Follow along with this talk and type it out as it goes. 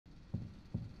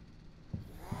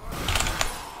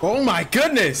Oh my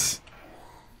goodness.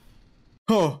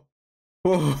 Oh.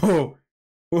 Whoa.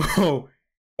 Whoa.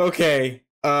 Okay.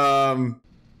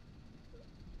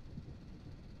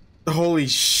 Holy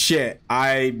shit.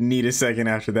 I need a second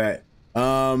after that.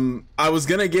 I was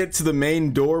gonna get to the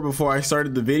main door before I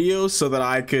started the video so that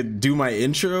I could do my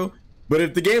intro. But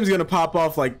if the game's gonna pop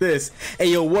off like this,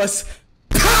 hey yo, what's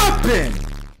poppin'?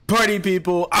 Party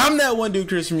people, I'm that one dude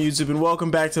Chris from YouTube, and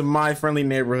welcome back to my friendly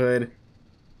neighborhood.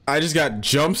 I just got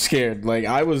jump scared. Like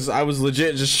I was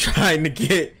legit just trying to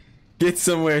get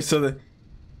somewhere so that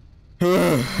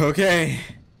okay.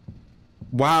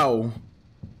 Wow.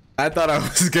 I thought I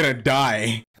was gonna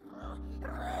die.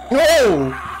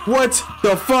 Whoa! What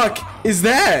the fuck is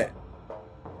that?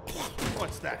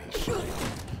 What's that?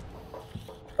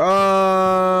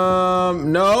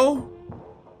 No.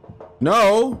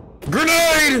 No.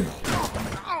 Grenade!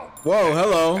 Whoa,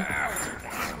 hello.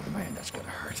 Man, that's gonna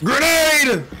hurt.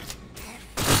 Grenade!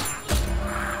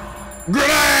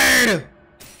 Grenade!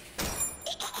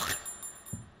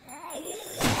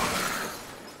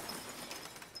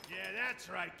 Yeah, that's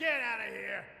right. Get out of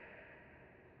here.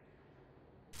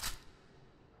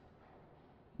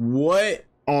 What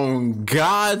on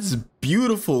God's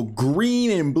beautiful green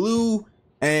and blue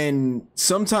and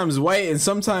sometimes white and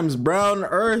sometimes brown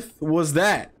earth was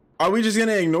that? Are we just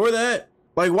gonna ignore that?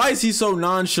 Like, why is he so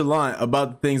nonchalant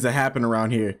about the things that happen around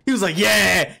here? He was like,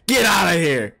 yeah, get out of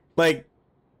here. Like,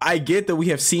 I get that we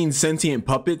have seen sentient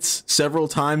puppets several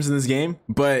times in this game,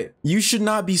 but you should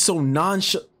not be so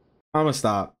nonchalant. I'm gonna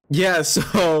stop. Yeah,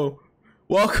 so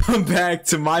welcome back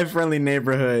to my friendly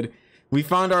neighborhood. We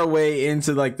found our way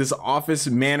into like this office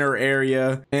manor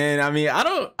area, and I mean, I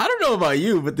don't know about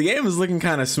you, but the game is looking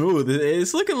kind of smooth.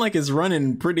 It's looking like it's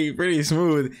running pretty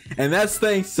smooth, and that's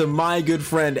thanks to my good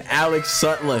friend Alex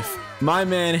Sutliff. My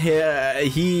man,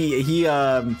 he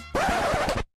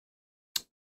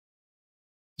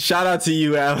shout out to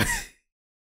you, Alex.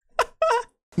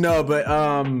 No, but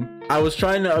I was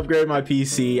trying to upgrade my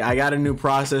PC. I got a new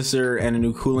processor and a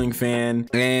new cooling fan,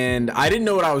 and I didn't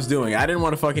know what I was doing. I didn't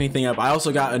want to fuck anything up. I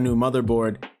also got a new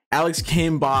motherboard. Alex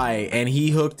came by and he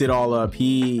hooked it all up.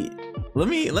 Let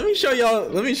me show y'all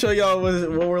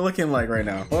what we're looking like right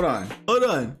now. Hold on.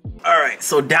 All right,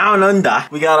 so down under,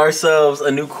 we got ourselves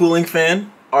a new cooling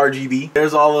fan, RGB.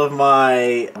 There's all of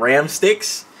my RAM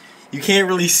sticks. You can't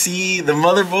really see the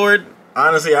motherboard.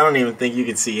 Honestly, I don't even think you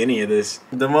can see any of this.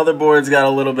 The motherboard's got a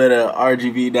little bit of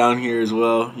RGB down here as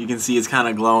well. You can see it's kind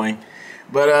of glowing.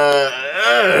 But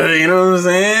you know what I'm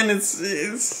saying?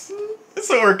 It's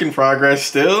a work in progress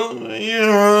still. You know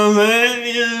what I'm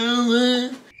saying? You know what I'm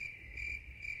saying?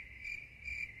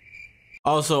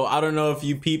 Also, I don't know if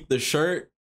you peeped the shirt.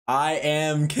 I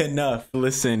am Knuff.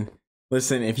 Listen,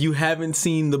 if you haven't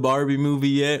seen the Barbie movie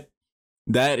yet,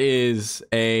 that is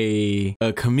a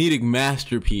comedic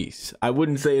masterpiece. I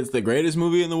wouldn't say it's the greatest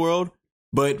movie in the world,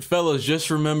 but fellas,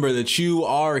 just remember that you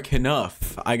are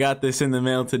Knuff. I got this in the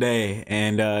mail today,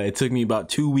 and it took me about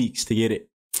 2 weeks to get it.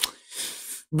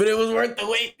 But it was worth the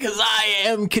wait, because I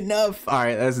am Knuff. All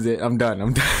right, that's it. I'm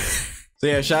done. So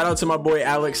yeah, shout out to my boy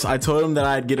Alex. I told him that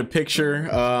I'd get a picture.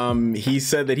 He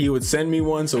said that he would send me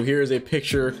one, so here's a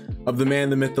picture of the man,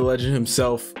 the myth, the legend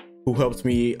himself, who helped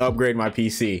me upgrade my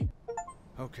PC.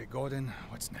 Okay, Gordon,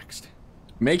 what's next?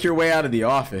 Make your way out of the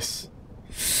office.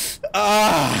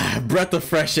 Breath of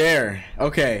fresh air.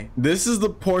 Okay, this is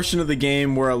the portion of the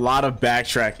game where a lot of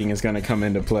backtracking is going to come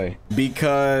into play.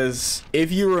 Because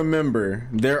if you remember,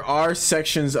 there are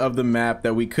sections of the map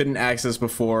that we couldn't access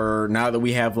before. Now that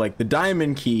we have like the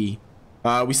diamond key,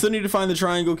 we still need to find the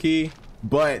triangle key.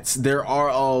 But there are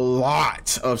a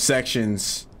lot of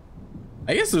sections.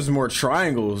 I guess there's more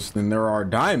triangles than there are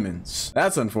diamonds.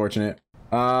 That's unfortunate.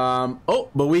 Oh,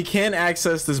 but we can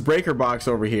access this breaker box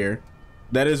over here.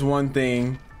 That is one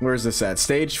thing. Where's this at?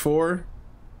 Stage 4.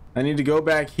 I need to go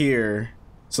back here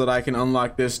so that I can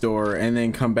unlock this door and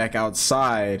then come back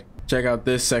outside. Check out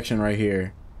this section right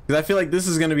here, because I feel like this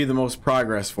is going to be the most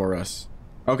progress for us.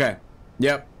 Okay.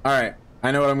 Yep. All right.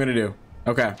 I know what I'm going to do.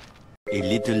 Okay. A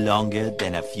little longer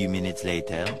than a few minutes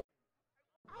later.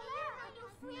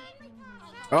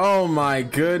 Oh my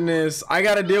goodness. I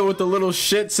gotta deal with the little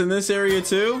shits in this area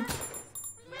too?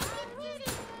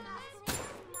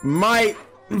 My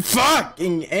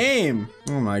fucking aim.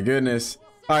 Oh my goodness.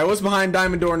 Alright, what's behind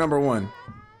diamond door number 1?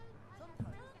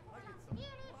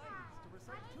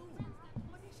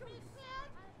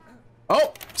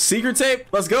 Oh, secret tape.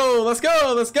 Let's go.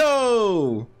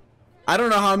 I don't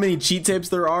know how many cheat tapes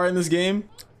there are in this game.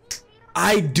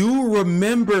 I do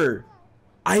remember.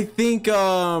 I think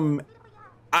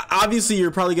obviously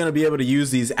you're probably going to be able to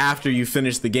use these after you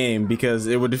finish the game, because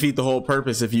it would defeat the whole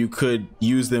purpose if you could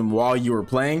use them while you were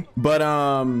playing. But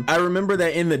I remember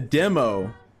that in the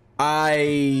demo,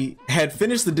 I had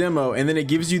finished the demo, and then it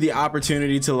gives you the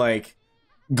opportunity to like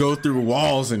go through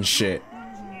walls and shit.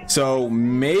 So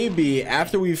maybe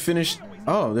after we finish,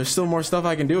 oh, there's still more stuff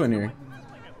I can do in here.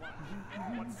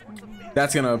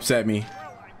 That's gonna upset me.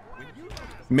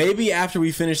 Maybe after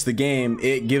we finish the game,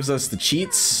 it gives us the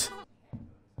cheats.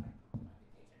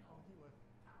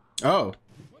 Oh.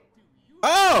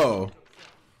 Oh!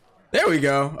 There we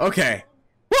go. Okay.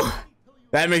 Whew.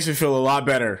 That makes me feel a lot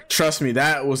better. Trust me,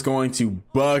 that was going to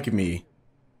bug me.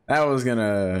 That was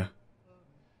gonna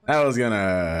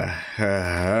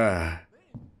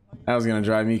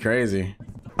drive me crazy.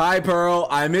 Hi, Pearl.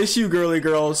 I miss you, girly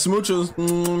girl. Smooches.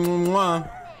 Mwah.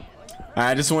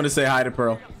 I just wanted to say hi to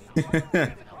Pearl.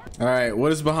 All right,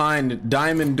 what is behind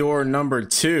diamond door number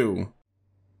 2?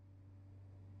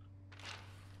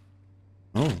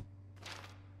 Oh.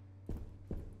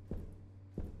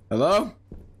 Hello?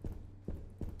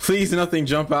 Please, nothing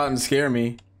jump out and scare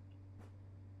me.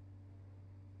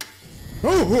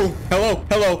 Oh, hello,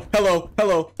 hello, hello,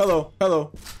 hello, hello,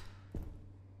 hello.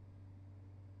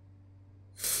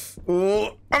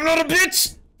 Oh, I'm not a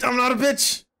bitch. I'm not a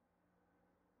bitch.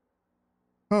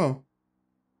 Oh.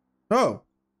 Oh.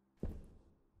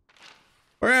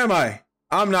 Where am I?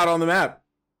 I'm not on the map.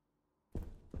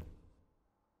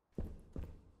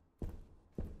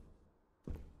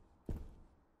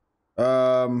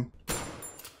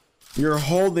 You're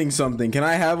holding something. Can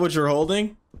I have what you're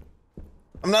holding?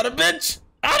 I'm not a bitch.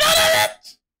 I'm not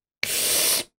a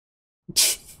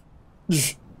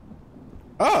bitch.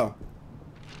 Oh.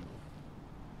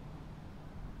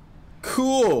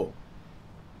 Cool.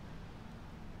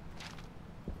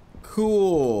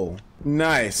 Cool.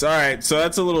 Nice. All right. So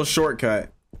that's a little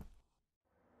shortcut.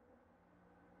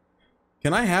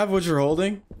 Can I have what you're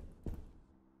holding?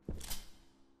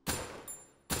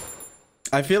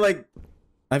 I feel like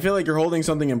you're holding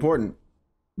something important.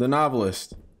 The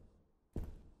novelist.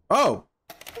 Oh.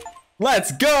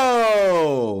 Let's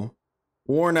go.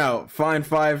 Worn out. Find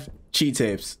 5 cheat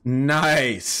tapes.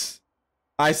 Nice.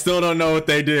 I still don't know what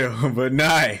they do, but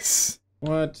nice.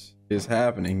 What is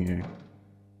happening here?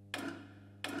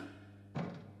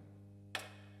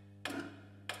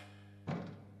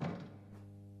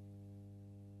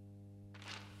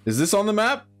 Is this on the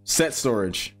map? Set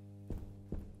storage.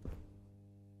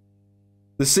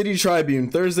 The City Tribune,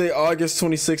 Thursday, August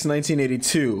 26,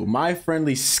 1982. My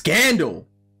Friendly Scandal.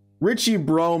 Richie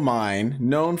Bromine,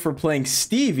 known for playing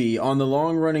Stevie on the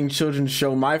long-running children's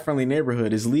show My Friendly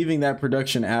Neighborhood, is leaving that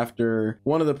production after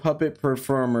one of the puppet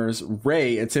performers,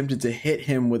 Ray, attempted to hit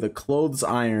him with a clothes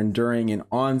iron during an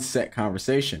on-set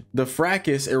conversation. The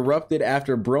fracas erupted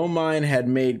after Bromine had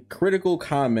made critical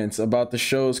comments about the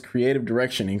show's creative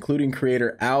direction, including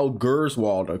creator Al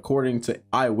Gerswald, according to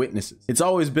eyewitnesses. It's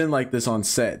always been like this on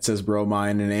set, says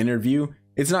Bromine in an interview.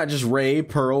 It's not just Ray,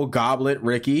 Pearl, Goblet,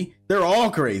 Ricky. They're all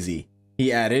crazy,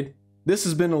 he added. This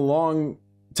has been a long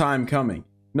time coming.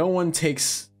 No one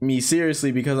takes me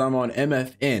seriously because I'm on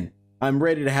MFN. I'm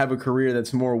ready to have a career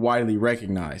that's more widely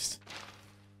recognized.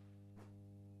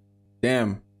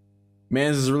 Damn.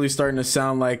 Mans is really starting to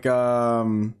sound like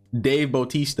Dave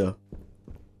Bautista.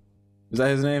 Is that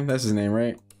his name? That's his name,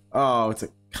 right? Oh, it's a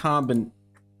combin.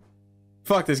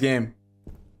 Fuck this game.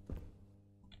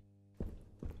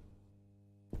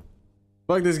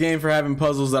 Fuck this game for having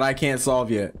puzzles that I can't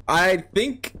solve yet. I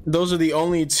think those are the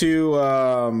only 2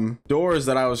 doors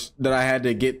that I had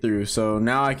to get through. So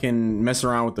now I can mess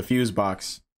around with the fuse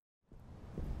box.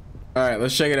 All right,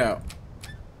 let's check it out.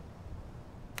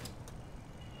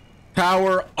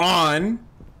 Power on.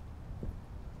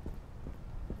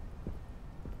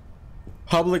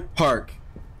 Public park.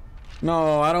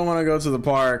 No, I don't want to go to the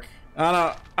park.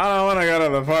 I don't want to go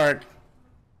to the park.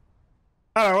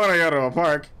 I don't want to go to a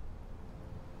park.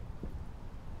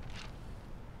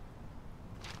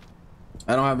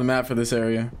 I don't have the map for this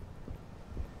area.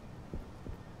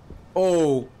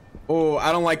 Oh,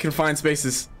 I don't like confined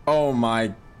spaces. Oh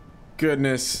my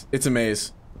goodness. It's a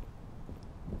maze.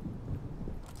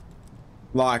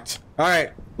 Locked. All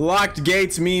right. Locked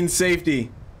gates means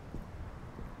safety.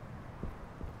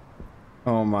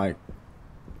 Oh my.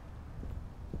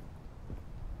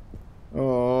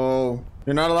 Oh,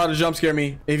 you're not allowed to jump scare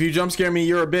me. If you jump scare me,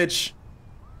 you're a bitch.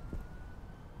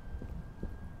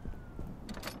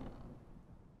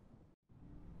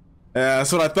 Yeah,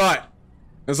 that's what I thought.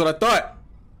 That's what I thought.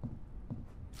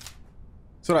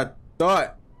 That's what I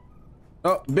thought.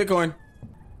 Oh, Bitcoin.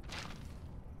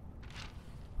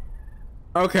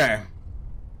 Okay.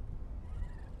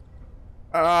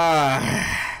 So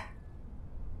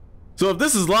if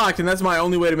this is locked and that's my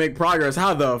only way to make progress,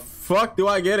 how the fuck do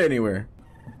I get anywhere?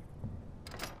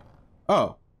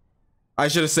 Oh. I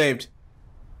should have saved.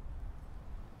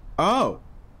 Oh.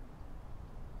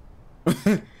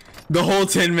 The whole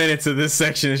 10 minutes of this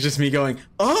section is just me going,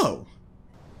 oh.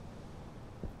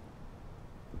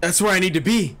 That's where I need to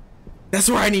be. That's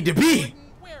where I need to be.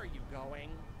 Where are you going?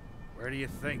 Where do you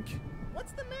think?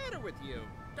 What's the matter with you?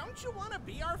 Don't you want to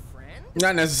be our friend?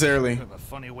 Not necessarily. You have a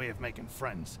funny way of making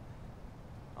friends.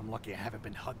 I'm lucky I haven't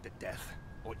been hugged to death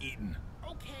or eaten.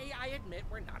 Okay, I admit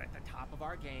we're not at the top of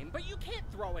our game, but you can't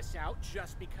throw us out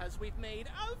just because we've made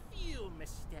a few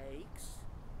mistakes.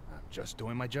 I'm just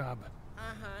doing my job.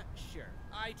 Uh-huh, sure.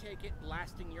 I take it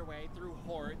blasting your way through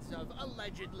hordes of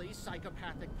allegedly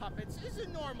psychopathic puppets is a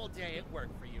normal day at work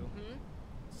for you,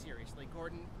 Seriously,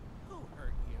 Gordon, who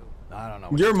hurt you? I don't know.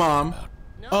 What Your you're mom. talking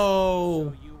about. No?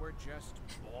 Oh. So you were just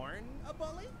born a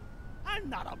bully? I'm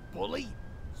not a bully.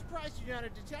 Surprised you're not a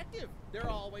detective. They're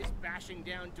always bashing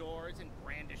down doors and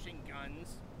brandishing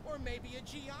guns. Or maybe a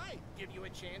GI. Give you a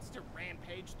chance to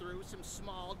rampage through some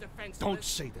small defenseless... Don't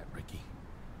say that, Ricky.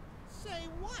 Say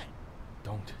what?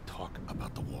 Don't talk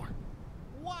about the war.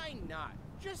 Why not?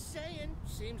 Just saying.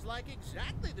 Seems like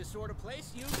exactly the sort of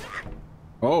place you...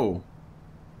 Oh.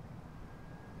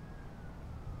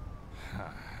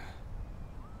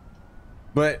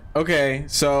 But, okay,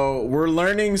 so we're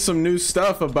learning some new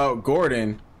stuff about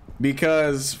Gordon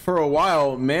because for a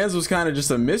while, Mans was kind of just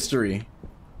a mystery.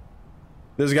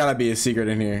 There's gotta be a secret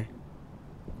in here.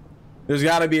 There's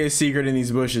gotta be a secret in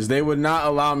these bushes. They would not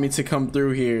allow me to come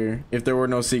through here if there were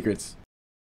no secrets.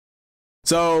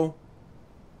 So,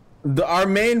 our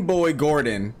main boy,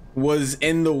 Gordon, was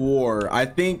in the war. I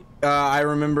think I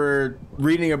remember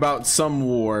reading about some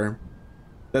war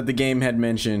that the game had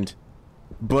mentioned.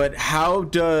 But how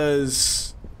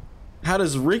does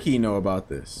Ricky know about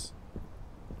this?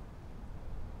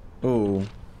 Oh.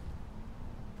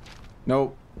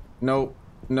 Nope. Nope.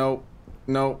 Nope.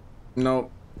 Nope.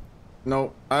 Nope.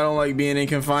 Nope. I don't like being in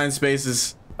confined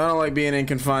spaces. I don't like being in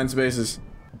confined spaces.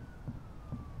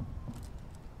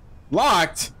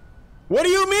 Locked? What do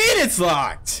you mean it's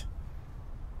locked?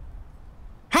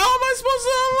 How am I supposed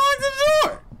to unlock the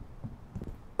door?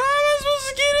 How am I supposed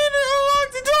to get in and unlock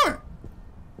the door?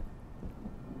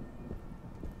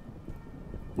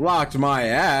 Locked my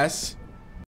ass.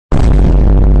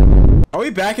 Are we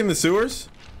back in the sewers?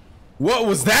 What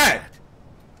was that?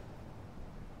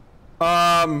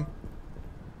 Oh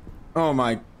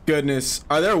my goodness.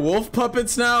 Are there wolf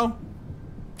puppets now?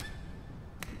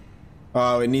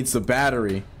 Oh, it needs the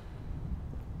battery.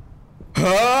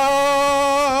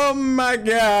 Oh my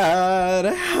god.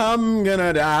 I'm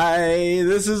gonna die.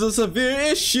 This is a severe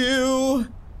issue.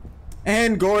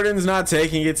 And Gordon's not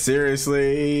taking it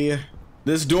seriously.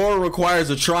 This door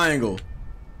requires a triangle.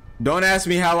 Don't ask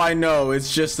me how I know,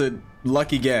 it's just a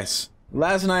lucky guess.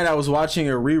 Last night I was watching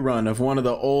a rerun of one of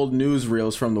the old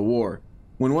newsreels from the war,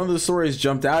 when one of the stories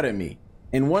jumped out at me.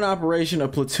 In one operation, a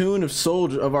platoon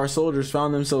of our soldiers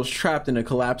found themselves trapped in a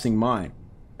collapsing mine.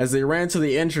 As they ran to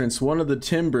the entrance, one of the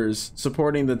timbers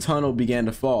supporting the tunnel began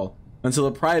to fall, until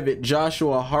a private,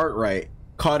 Joshua Hartwright,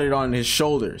 caught it on his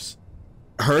shoulders.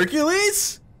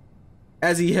 Hercules?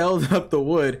 As he held up the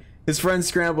wood, his friend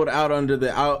scrambled out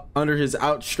under his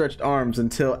outstretched arms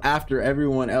until after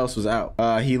everyone else was out.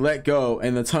 He let go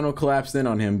and the tunnel collapsed in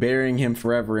on him, burying him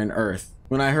forever in earth.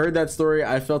 When I heard that story,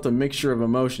 I felt a mixture of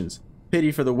emotions.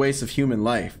 Pity for the waste of human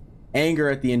life. Anger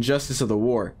at the injustice of the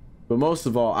war. But most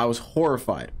of all, I was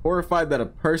horrified. Horrified that a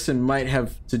person might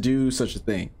have to do such a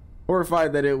thing.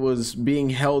 Horrified that it was being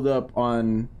held up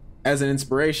on as an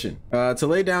inspiration, to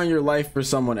lay down your life for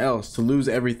someone else, to lose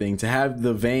everything, to have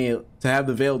the veil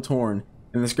torn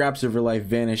and the scraps of your life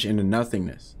vanish into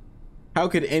nothingness. How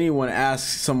could anyone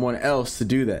ask someone else to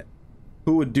do that?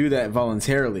 Who would do that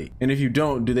voluntarily? And if you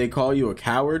don't, do they call you a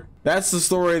coward? That's the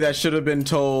story that should have been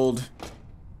told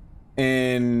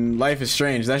in Life is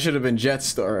Strange. That should have been Jed's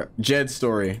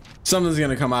story. Something's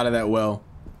gonna come out of that well.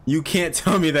 You can't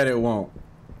tell me that it won't.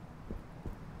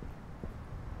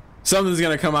 Something's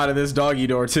gonna come out of this doggy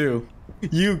door too.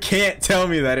 You can't tell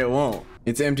me that it won't.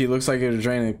 It's empty. Looks like it was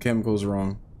draining the chemicals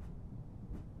wrong.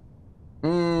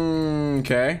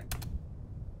 Okay.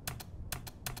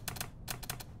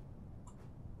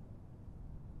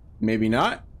 Maybe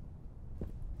not.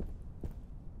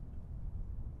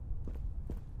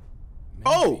 Maybe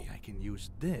Oh! I can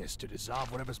use this to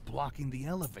dissolve whatever's blocking the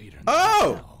elevator.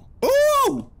 Oh!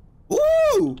 Ooh!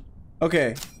 Ooh!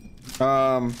 Okay.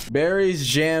 Barry's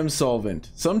jam solvent.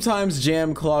 Sometimes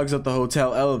jam clogs up the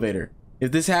hotel elevator.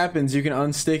 If this happens, you can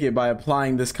unstick it by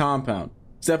applying this compound.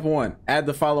 Step 1. Add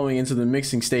the following into the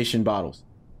mixing station bottles.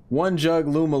 1 jug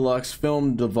Lumalux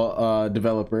film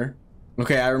developer.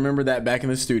 Okay, I remember that back in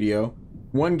the studio.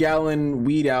 1 gallon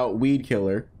weed out weed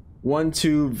killer. 1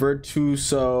 tube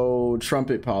Virtuoso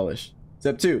trumpet polish.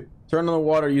 Step 2. Turn on the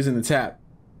water using the tap.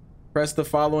 Press the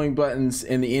following buttons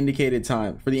in the indicated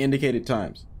time for the indicated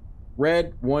times.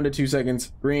 Red 1 to 2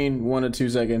 seconds, green 1 to 2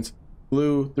 seconds,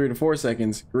 blue 3 to 4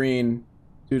 seconds, green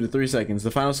 2 to 3 seconds.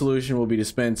 The final solution will be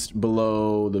dispensed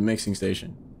below the mixing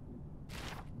station.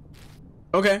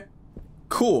 Okay.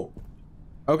 Cool.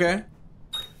 Okay.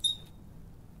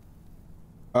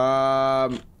 I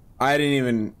don't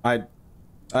even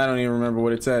remember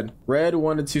what it said. Red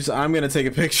 1 to 2. I'm gonna take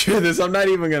a picture of this. I'm not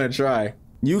even gonna try.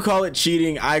 You call it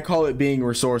cheating. I call it being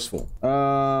resourceful.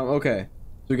 Okay.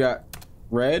 So we got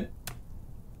red.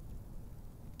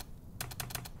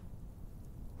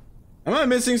 Am I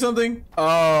missing something?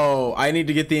 Oh, I need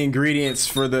to get the ingredients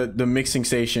for the mixing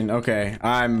station. Okay,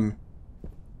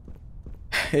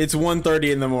 it's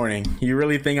 1:30 in the morning. You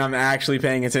really think I'm actually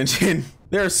paying attention?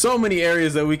 There are so many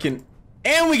areas that we can,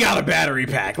 and we got a battery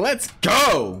pack. Let's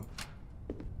go.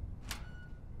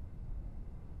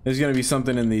 There's gonna be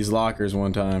something in these lockers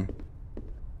one time.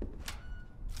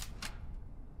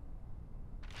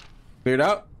 Cleared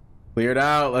out? Cleared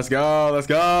out. Let's go. Let's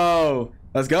go.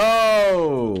 Let's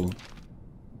go.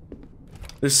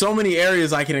 There's so many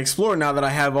areas I can explore now that I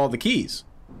have all the keys.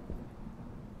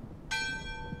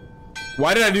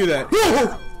 Why did I do that?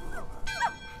 Whoa!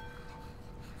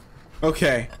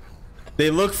 Okay. They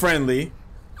look friendly.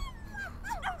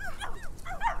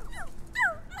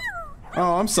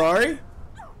 Oh, I'm sorry.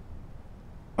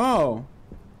 Oh.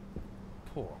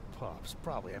 Poor pups.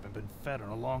 Probably haven't been fed in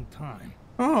a long time.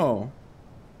 Oh.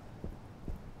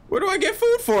 Where do I get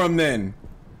food for them then?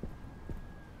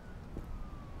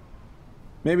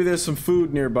 Maybe there's some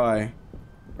food nearby.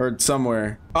 Or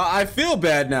somewhere. I feel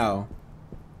bad now.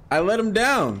 I let him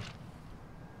down.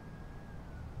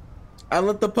 I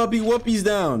let the puppy whoopies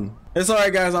down. It's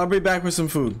alright guys, I'll be back with some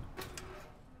food.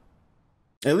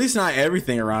 At least not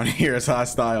everything around here is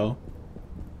hostile.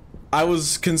 I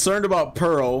was concerned about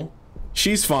Pearl.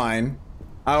 She's fine.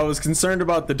 I was concerned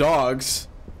about the dogs.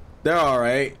 They're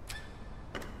alright.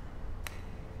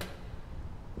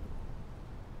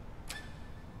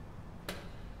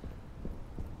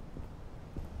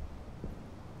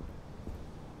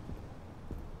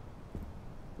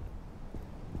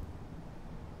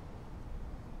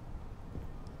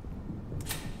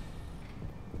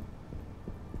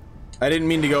 I didn't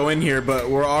mean to go in here, but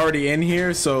we're already in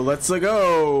here, so let's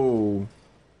go.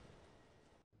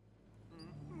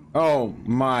 Oh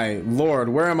my lord,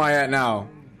 where am I at now?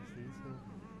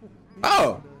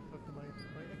 Oh,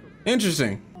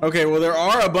 interesting. Okay, well there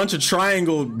are a bunch of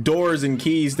triangle doors and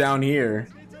keys down here.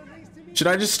 Should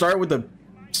I just start with the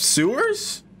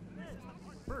sewers?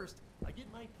 First, I get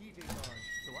my PJs on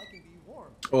so I can be warm.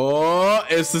 Oh,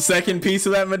 it's the second piece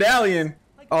of that medallion.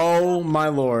 Oh my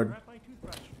lord.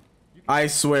 I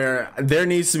swear, there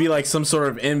needs to be like some sort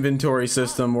of inventory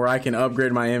system where I can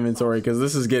upgrade my inventory because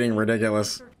this is getting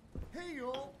ridiculous. Hey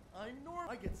y'all, I'm Norm.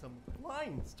 I get some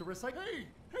lines to recycle.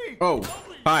 Hey. Oh,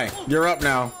 hi, you're up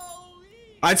now.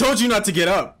 I told you not to get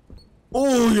up.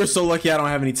 Oh, you're so lucky I don't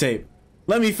have any tape.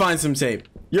 Let me find some tape.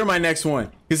 You're my next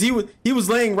one. Because he was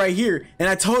laying right here and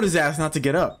I told his ass not to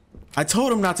get up. I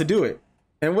told him not to do it.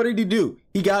 And what did he do?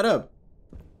 He got up.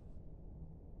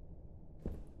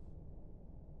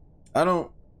 I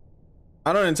don't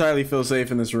entirely feel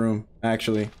safe in this room,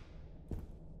 actually.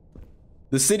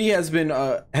 The city has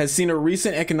seen a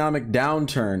recent economic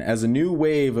downturn as a new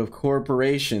wave of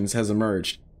corporations has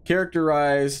emerged,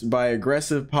 characterized by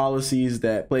aggressive policies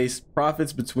that place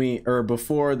profits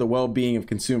before the well-being of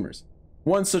consumers.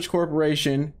 One such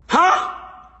corporation,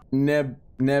 Neb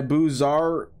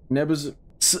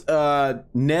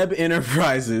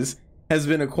Enterprises, has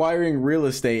been acquiring real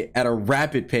estate at a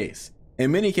rapid pace.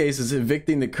 In many cases,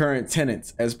 evicting the current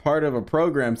tenants as part of a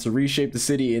program to reshape the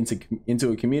city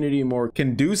into a community more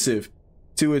conducive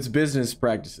to its business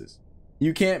practices.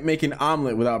 You can't make an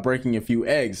omelet without breaking a few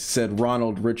eggs, said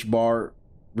Ronald Richbarcher,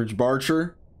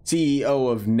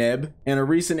 CEO of Neb, in a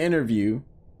recent interview.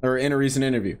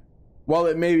 While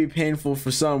it may be painful for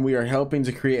some, we are helping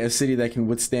to create a city that can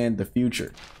withstand the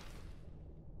future.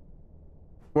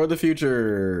 For the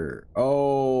future.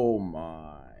 Oh my.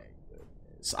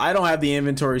 I don't have the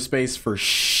inventory space for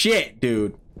shit,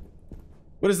 dude.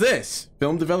 What is this?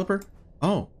 Film developer?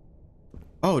 Oh.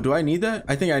 Oh, do I need that?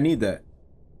 I think I need that.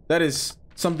 That is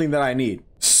something that I need.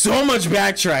 So much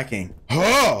backtracking.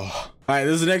 Oh. All right,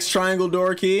 this is the next triangle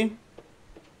door key.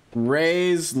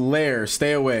 Ray's lair.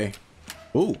 Stay away.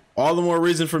 Ooh, all the more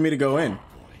reason for me to go in.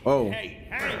 Oh. Hey,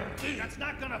 that's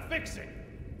not gonna fix it.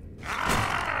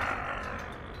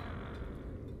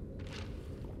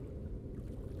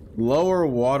 Lower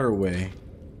waterway.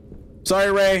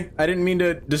 Sorry, Ray. I didn't mean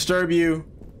to disturb you.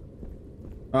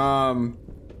 Oh,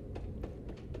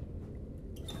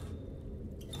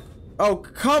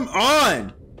 come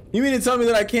on! You mean to tell me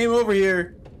that I came over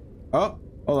here? Oh,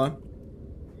 hold on.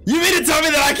 You mean to tell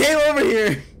me that I came over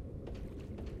here?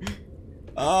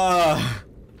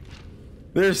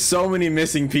 There's so many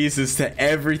missing pieces to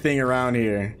everything around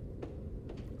here.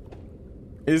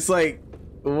 It's like,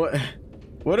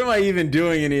 what am I even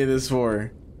doing any of this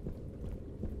for?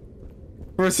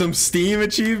 For some Steam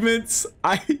achievements?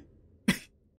 I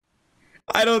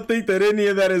don't think that any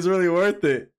of that is really worth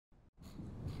it.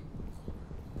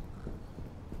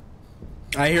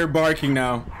 I hear barking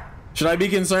now. Should I be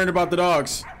concerned about the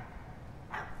dogs?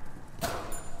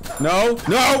 No,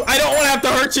 no, I don't want to have to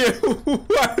hurt you.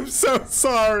 I'm so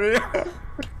sorry.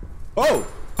 Oh,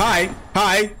 hi,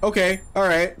 hi. Okay, all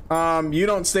right. You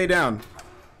don't stay down.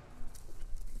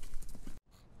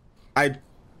 I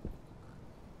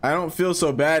don't feel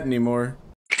so bad anymore.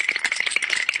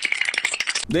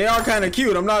 They are kind of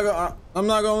cute. I'm not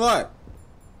gonna lie.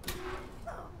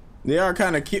 They are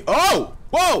kind of cute. Oh,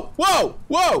 whoa, whoa,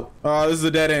 whoa. Oh, this is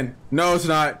a dead end. No, it's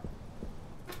not.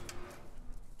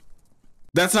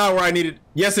 That's not where I needed.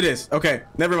 Yes, it is. Okay,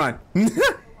 never mind.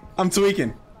 I'm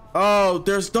tweaking. Oh,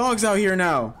 there's dogs out here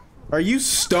now. Are you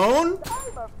stone?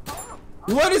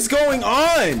 What is going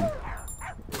on?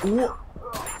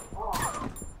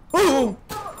 Ooh.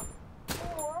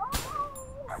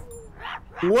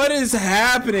 What is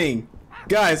happening?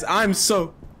 Guys, I'm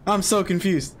so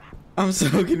confused. I'm so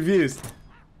confused.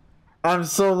 I'm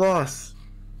so lost.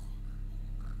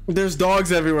 There's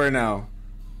dogs everywhere now.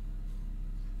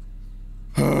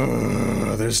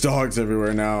 There's dogs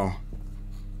everywhere now.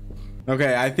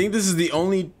 Okay, I think this is the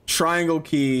only triangle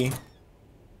key.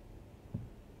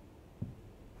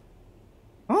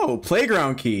 Oh,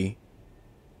 playground key.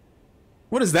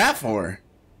 What is that for?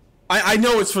 I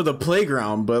know it's for the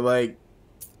playground, but like,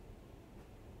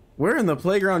 where in the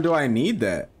playground do I need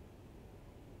that?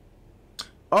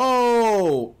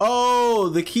 Oh,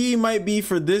 the key might be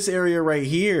for this area right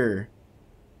here.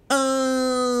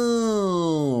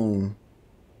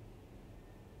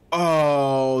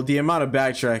 Oh, the amount of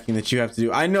backtracking that you have to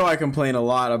do. I know I complain a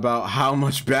lot about how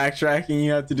much backtracking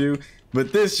you have to do,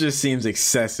 but this just seems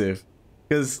excessive.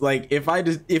 Because like, if I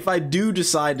do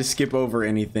decide to skip over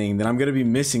anything, then I'm gonna be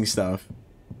missing stuff.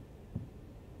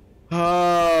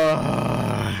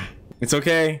 It's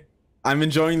okay. I'm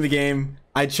enjoying the game.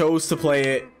 I chose to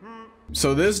play it.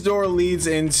 So this door leads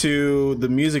into the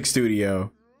music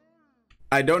studio.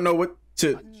 I don't know what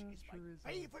to...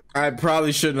 I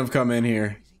probably shouldn't have come in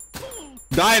here.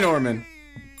 Die, Norman!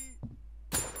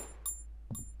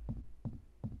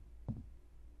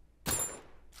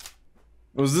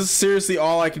 Was this seriously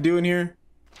all I could do in here?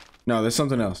 No, there's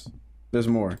something else. There's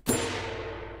more.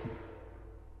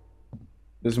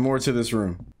 There's more to this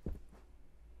room.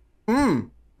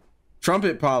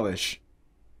 Trumpet polish.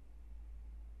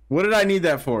 What did I need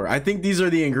that for? I think these are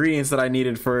the ingredients that I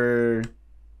needed for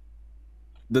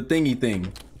the thingy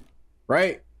thing.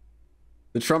 Right?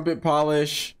 The trumpet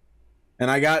polish.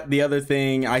 And I got the other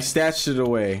thing. I stashed it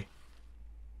away.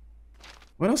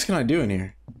 What else can I do in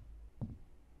here?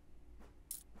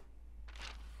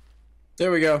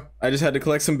 There we go. I just had to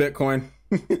collect some Bitcoin.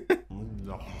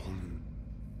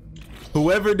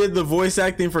 Whoever did the voice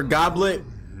acting for Goblet,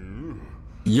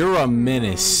 you're a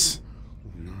menace.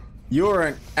 You're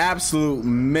an absolute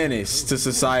menace to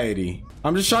society.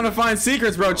 I'm just trying to find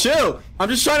secrets, bro. Chill. I'm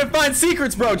just trying to find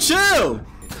secrets, bro. Chill.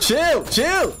 Chill,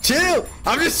 chill, chill.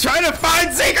 I'm just trying to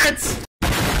find secrets.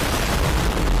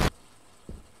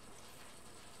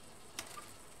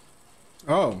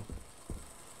 Oh.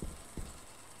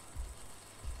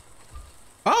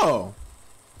 Oh.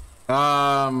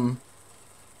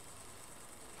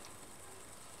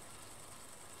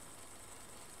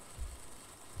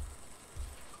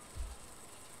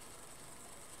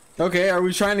 Okay, are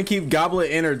we trying to keep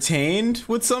Goblet entertained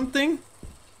with something?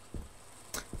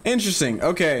 Interesting.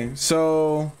 Okay,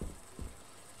 so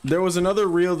there was another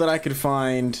reel that I could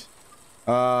find.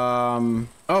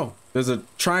 Oh, there's a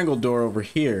triangle door over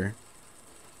here.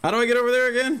 How do I get over there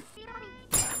again?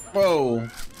 Whoa.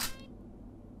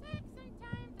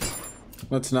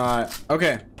 Let's not.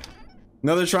 Okay.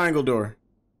 Another triangle door.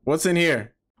 What's in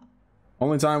here?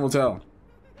 Only time will tell.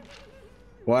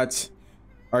 What?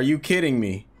 Are you kidding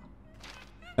me?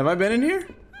 Have I been in here?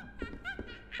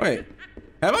 Wait.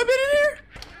 Have I been in here?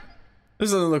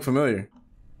 This doesn't look familiar.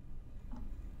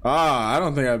 Ah, I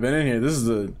don't think I've been in here. This is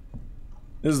the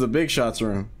This is the big shots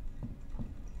room.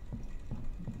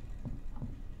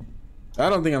 I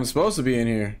don't think I'm supposed to be in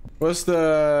here. What's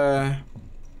the...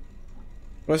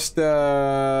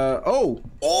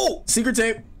 Oh! Secret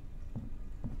tape!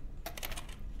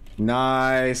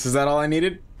 Nice. Is that all I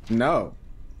needed? No.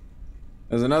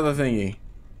 There's another thingy.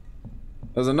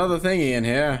 There's another thingy in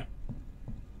here.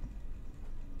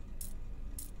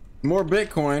 More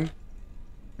Bitcoin.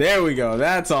 There we go.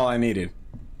 That's all I needed.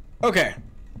 Okay.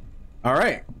 All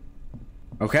right.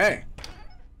 Okay.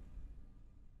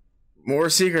 More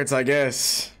secrets, I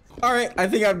guess. All right. I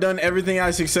think I've done everything I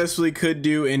successfully could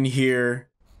do in here.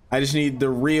 I just need the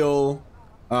real...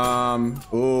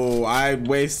 Oh, I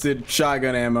wasted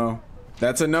shotgun ammo.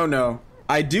 That's a no-no.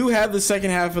 I do have the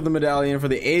second half of the medallion for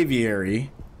the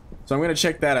aviary. So I'm going to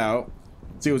check that out.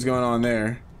 See what's going on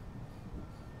there.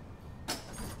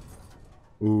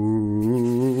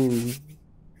 Ooh.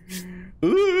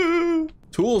 Ooh.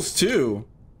 Tools too.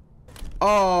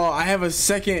 Oh, I have a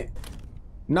second.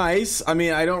 Nice. I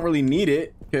mean, I don't really need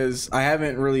it because I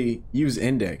haven't really used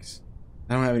index.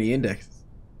 I don't have any indexes.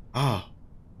 Oh.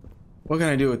 What can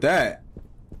I do with that?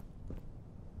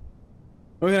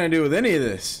 What can I do with any of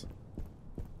this?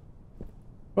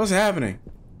 What's happening?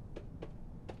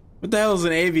 What the hell is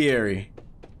an aviary?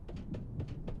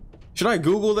 Should I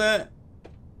Google that?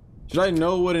 Should I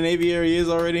know what an aviary is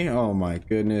already? Oh my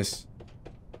goodness.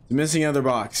 It's missing another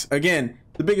box. Again,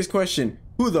 the biggest question.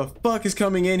 Who the fuck is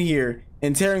coming in here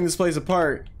and tearing this place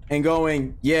apart and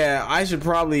going, yeah, I should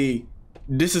probably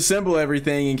disassemble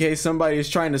everything in case somebody is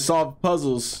trying to solve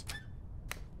puzzles.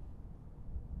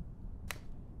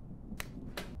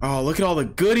 Oh, look at all the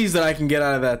goodies that I can get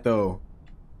out of that, though.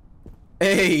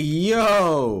 Hey,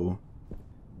 yo.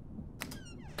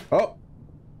 Oh.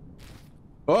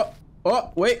 Oh.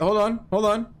 Oh, wait. Hold on. Hold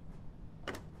on.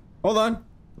 Hold on.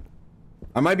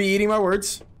 I might be eating my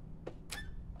words.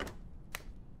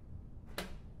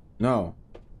 No.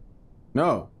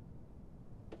 No.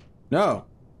 No.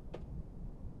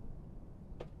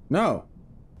 No.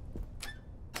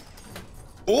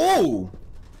 Oh.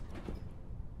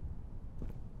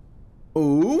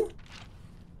 Ooh.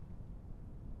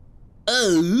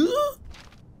 Oh.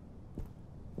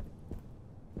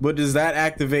 But does that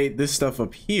activate this stuff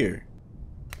up here?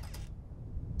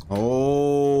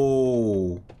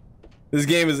 Oh. This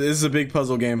game is a big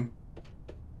puzzle game.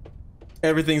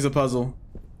 Everything's a puzzle.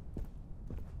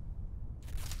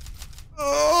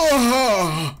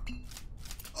 Oh.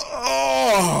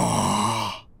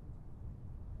 Oh.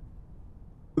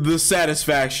 The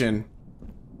satisfaction.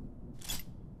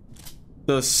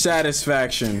 The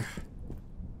satisfaction.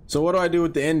 So what do I do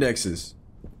with the indexes?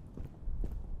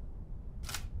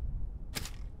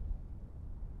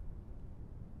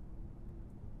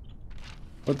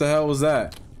 What the hell was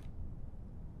that?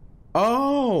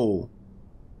 Oh.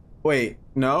 Wait,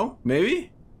 no?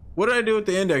 Maybe? What did I do with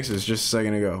the indexes just a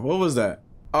second ago? What was that?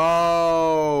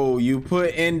 Oh, you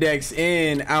put index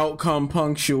in, outcome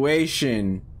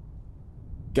punctuation.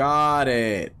 Got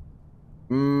it.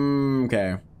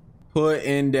 Okay. Put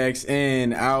index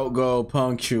in, outgo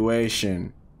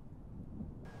punctuation.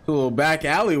 It's a little back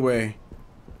alleyway.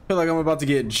 I feel like I'm about to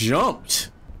get jumped.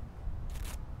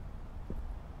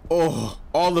 Oh,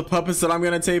 all the puppets that I'm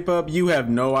gonna tape up, you have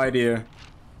no idea.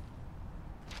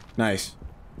 Nice.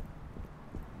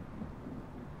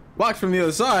 Locked from the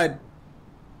other side.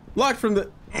 Locked from the...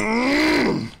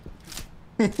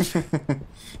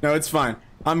 No, it's fine.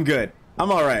 I'm good.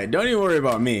 I'm alright. Don't even worry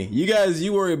about me. You guys,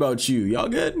 you worry about you. Y'all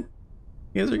good?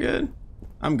 You guys are good?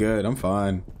 I'm good. I'm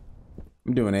fine.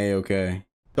 I'm doing A-okay.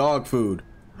 Dog food.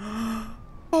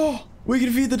 Oh, we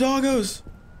can feed the doggos.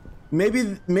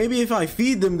 Maybe if I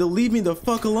feed them, they'll leave me the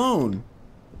fuck alone.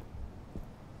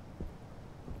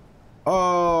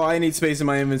 Oh, I need space in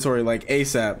my inventory like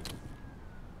ASAP.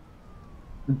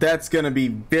 That's gonna be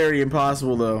very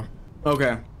impossible though.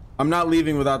 Okay, I'm not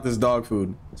leaving without this dog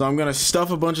food. So I'm gonna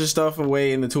stuff a bunch of stuff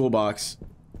away in the toolbox.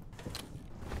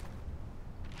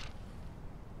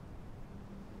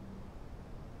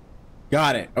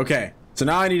 Got it. Okay. So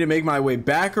now I need to make my way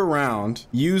back around,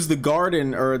 use the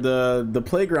garden or the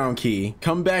playground key,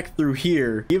 come back through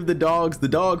here, give the dogs the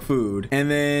dog food, and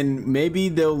then maybe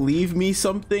they'll leave me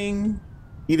something.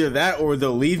 Either that or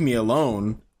they'll leave me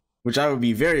alone, which I would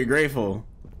be very grateful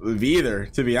of either,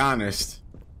 to be honest.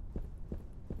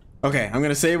 Okay, I'm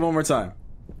gonna save one more time.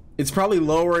 It's probably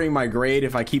lowering my grade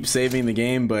if I keep saving the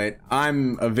game, but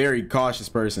I'm a very cautious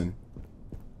person.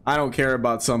 I don't care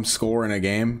about some score in a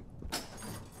game.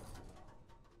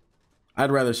 I'd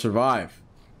rather survive.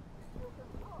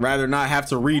 Rather not have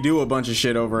to redo a bunch of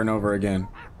shit over and over again.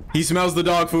 He smells the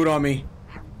dog food on me.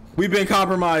 We've been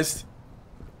compromised.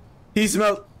 He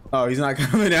smells. Oh, he's not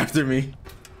coming after me.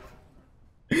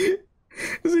 He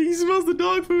smells the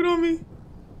dog food on me.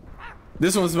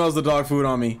 This one smells the dog food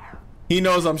on me. He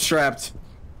knows I'm strapped.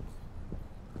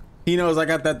 He knows I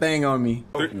got that thing on me.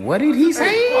 What did he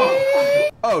say?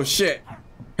 Oh shit.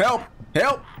 Help!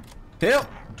 Help! Help!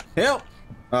 Help!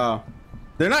 Oh.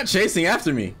 They're not chasing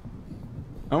after me.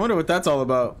 I wonder what that's all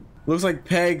about. Looks like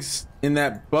pegs in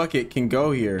that bucket can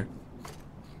go here.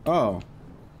 Oh.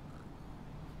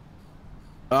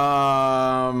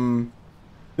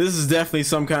 This is definitely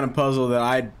some kind of puzzle that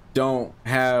I don't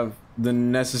have the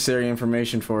necessary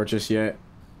information for just yet.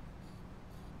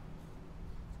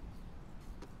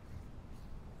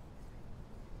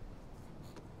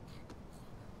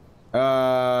 Oh!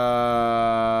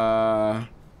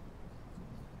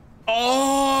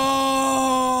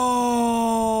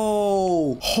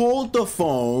 Hold the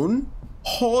phone.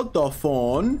 Hold the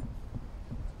phone.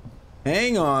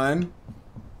 Hang on.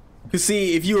 Cause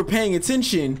see, if you were paying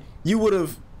attention, you would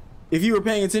have. If you were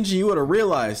paying attention, you would have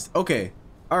realized. Okay.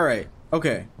 All right.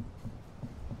 Okay.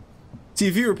 See,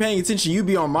 if you were paying attention, you'd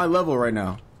be on my level right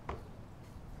now.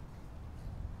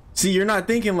 See, you're not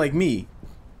thinking like me.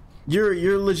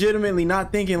 You're legitimately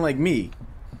not thinking like me.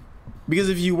 Because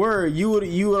if you were, you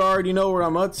would already know what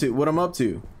I'm up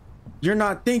to. You're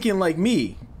not thinking like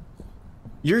me.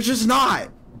 You're just not.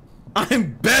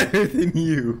 I'm better than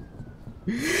you.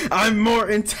 I'm more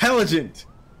intelligent.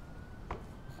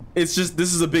 It's just,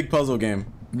 this is a big puzzle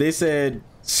game. They said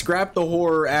scrap the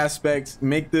horror aspect,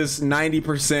 make this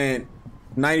 90%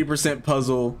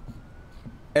 puzzle.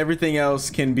 Everything else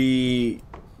can be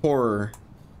horror.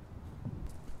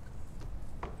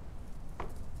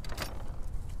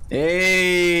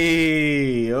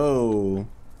 Hey, oh.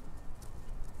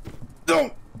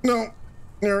 Don't, no,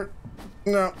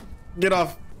 get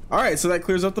off. All right, so that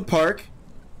clears up the park.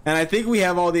 And I think we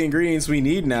have all the ingredients we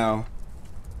need now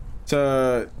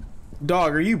to...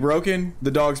 Dog, are you broken? The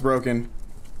dog's broken.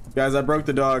 Guys, I broke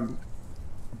the dog.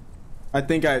 I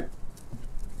think I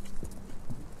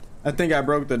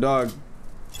broke the dog.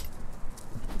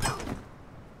 I'm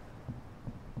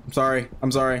sorry.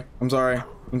 I'm sorry. I'm sorry.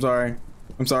 I'm sorry.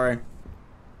 I'm sorry.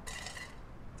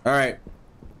 All right.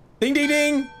 Ding, ding,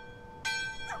 ding.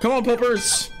 Come on,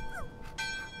 puppers.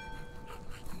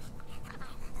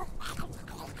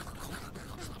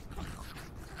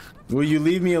 Will you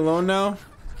leave me alone now?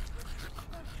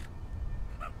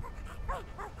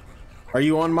 Are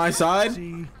you on my side?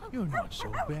 See, you're not so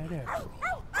bad after all.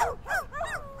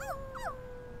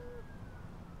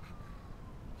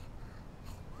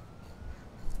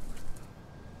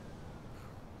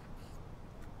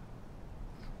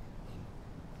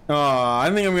 Oh,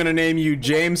 I think I'm gonna name you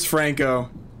James Franco.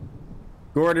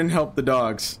 Gordon, help the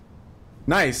dogs.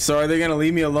 Nice. So are they gonna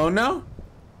leave me alone now?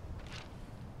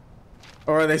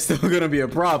 Or are they still gonna be a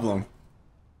problem?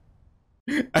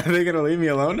 Are they gonna leave me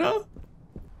alone now?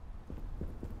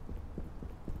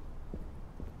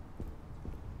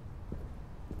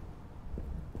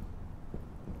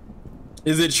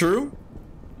 Is it true?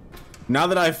 Now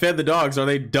that I've fed the dogs, are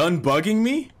they done bugging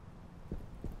me?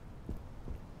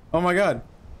 Oh my god.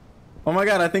 Oh my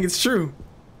god, I think it's true.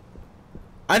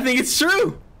 I think it's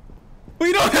true.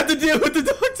 We don't have to deal with the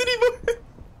dogs anymore.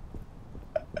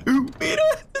 We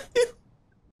don't have to deal.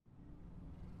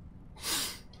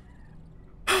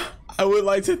 I would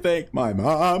like to thank my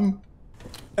mom.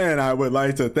 And I would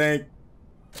like to thank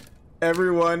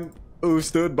everyone who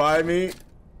stood by me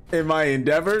in my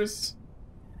endeavors.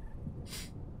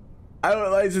 I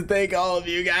would like to thank all of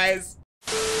you guys.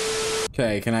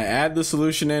 Okay, can I add the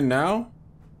solution in now?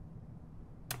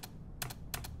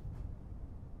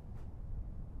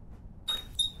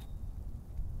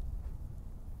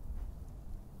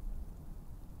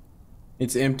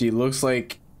 It's empty. Looks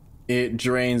like it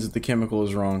drains if the chemical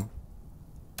is wrong.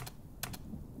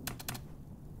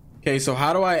 Okay, so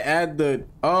how do I add the...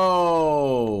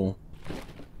 Oh!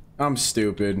 I'm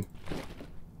stupid.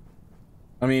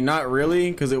 I mean, not really,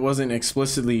 because it wasn't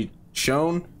explicitly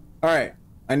shown. Alright,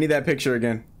 I need that picture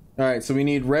again. Alright, so we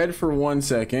need red for 1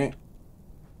 second.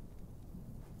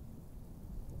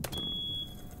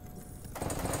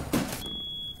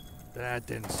 That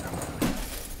didn't sound good.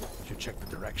 Should check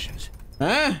the directions.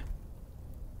 Huh?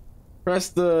 Press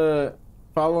the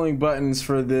following buttons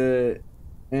for the...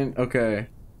 Okay.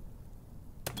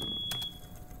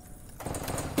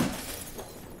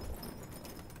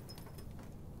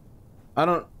 I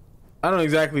don't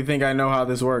exactly think I know how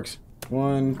this works.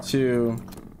 1, 2.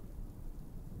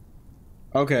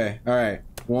 Okay, alright.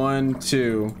 1,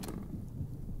 2.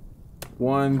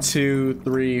 1, 2,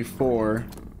 3, 4.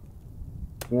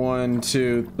 1,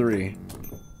 2, 3.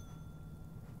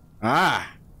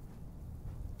 Ah!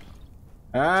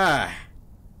 Ah.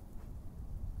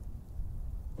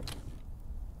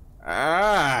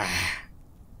 Ah.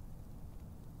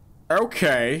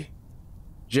 Okay.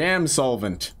 Jam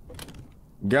solvent.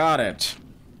 Got it.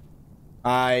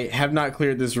 I have not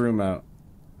cleared this room out.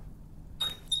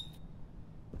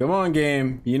 Come on,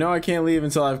 game. You know I can't leave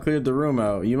until I've cleared the room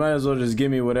out. You might as well just give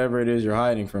me whatever it is you're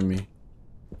hiding from me.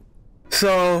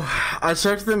 So, I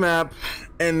checked the map,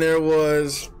 and there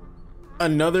was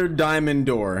another diamond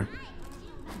door.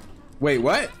 Wait,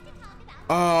 what?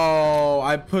 Oh,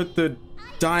 I put the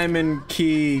diamond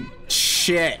key.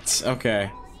 Shit.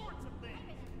 Okay.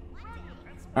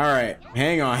 Alright,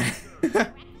 hang on.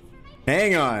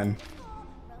 Hang on.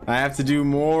 I have to do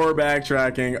more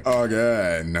backtracking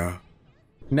again.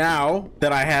 Now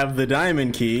that I have the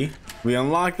diamond key, we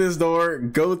unlock this door,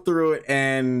 go through it,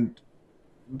 and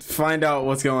find out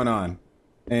what's going on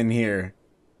in here.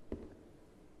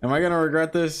 Am I gonna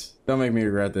regret this? Don't make me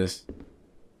regret this.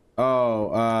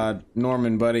 Oh,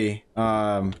 Norman, buddy.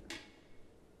 Got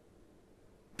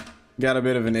a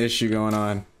bit of an issue going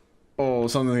on. Oh,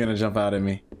 something's gonna jump out at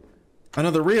me.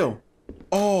 Another reel.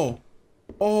 Oh.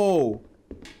 Oh.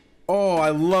 Oh, I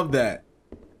love that.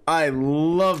 I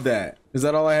love that. Is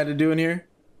that all I had to do in here?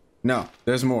 No,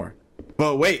 there's more.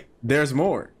 But wait, there's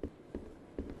more.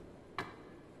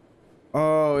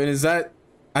 Oh, and is that...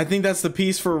 I think that's the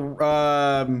piece for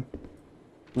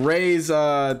Ray's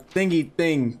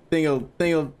thingaling.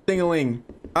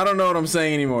 I don't know what I'm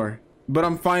saying anymore, but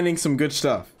I'm finding some good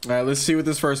stuff. All right, let's see what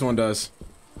this first one does.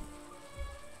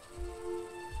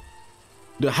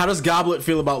 How does Goblet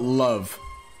feel about love?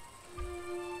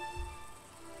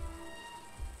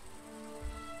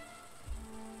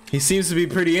 He seems to be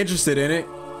pretty interested in it.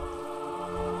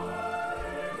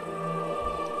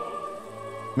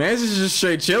 Man, this is just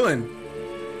straight chilling.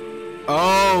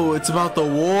 Oh, it's about the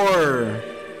war.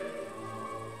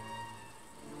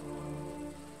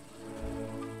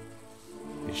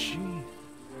 Is she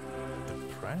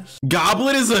depressed?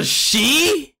 Goblet is a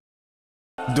she?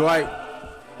 Do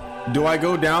I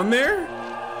go down there?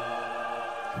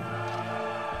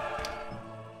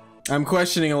 I'm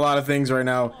questioning a lot of things right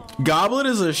now. Goblet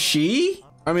is a she?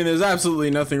 I mean, there's absolutely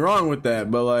nothing wrong with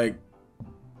that, but like,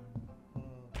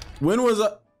 when was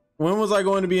I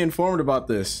going to be informed about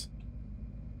this?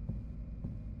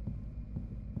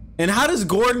 And how does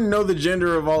Gordon know the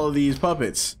gender of all of these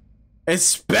puppets?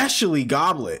 Especially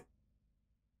Goblet.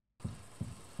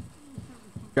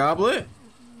 Goblet?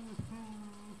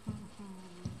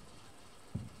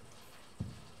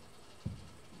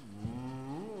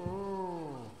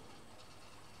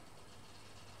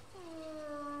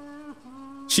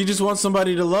 She just wants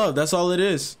somebody to love. That's all it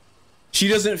is. She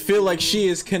doesn't feel like she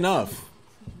is Knuff.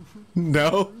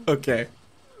 No? Okay.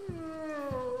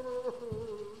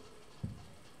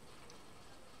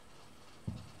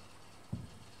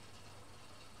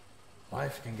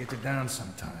 Life can get you down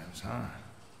sometimes, huh?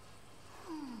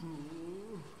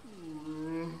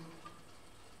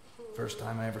 First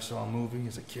time I ever saw a movie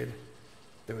as a kid,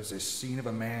 there was this scene of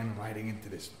a man riding into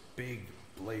this big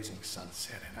blazing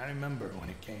sunset, and I remember when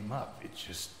it came up, it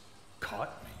just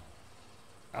caught me.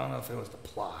 I don't know if it was the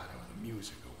plot or the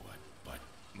music or what, but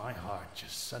my heart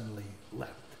just suddenly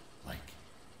leapt, like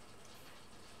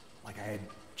I had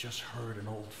just heard an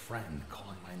old friend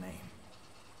calling my name.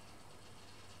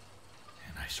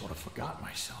 And I sort of forgot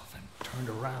myself and turned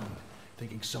around,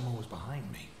 thinking someone was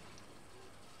behind me.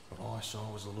 But all I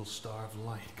saw was a little star of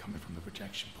light coming from the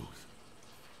projection booth.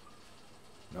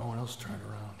 No one else turned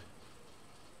around.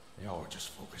 They all were just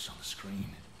focused on the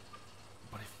screen.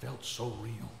 But it felt so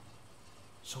real,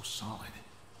 so solid.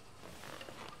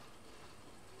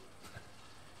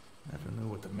 Never knew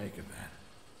what to make of that.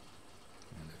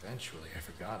 And eventually I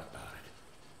forgot about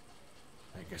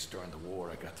it. I guess during the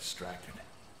war I got distracted.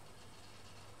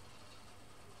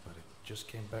 But it just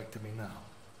came back to me now.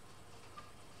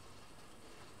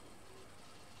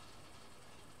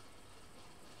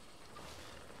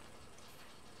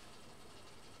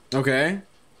 Okay.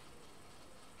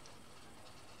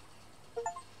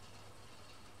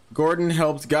 Gordon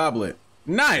helped Goblet.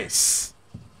 Nice.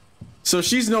 So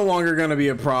she's no longer gonna be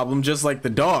a problem, just like the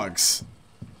dogs.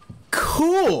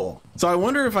 Cool. So I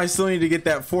wonder if I still need to get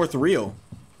that fourth reel.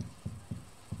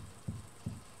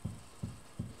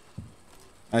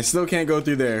 I still can't go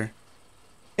through there.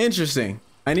 Interesting.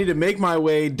 I need to make my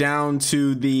way down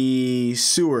to the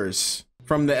sewers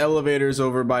from the elevators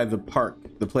over by the park,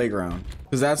 the playground,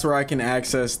 because that's where I can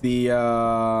access the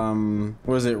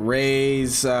what is it,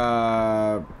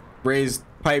 Ray's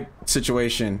pipe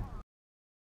situation.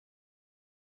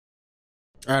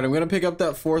 All right, I'm gonna pick up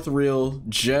that fourth reel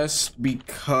just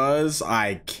because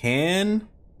I can.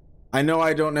 I know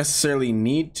I don't necessarily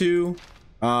need to.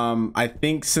 I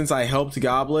think since I helped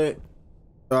Goblet,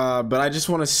 but I just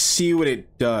want to see what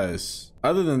it does.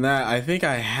 Other than that, I think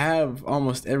I have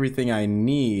almost everything I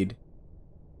need.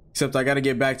 Except I got to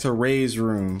get back to Ray's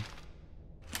room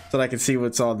so that I can see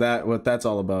what that's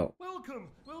all about. Welcome,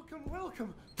 welcome,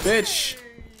 welcome. Bitch!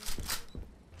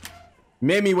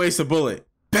 Made me waste a bullet.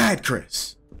 Bad,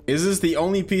 Chris. Is this the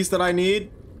only piece that I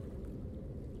need?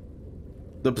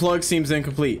 The plug seems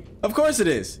incomplete. Of course it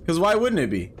is, because why wouldn't it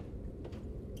be?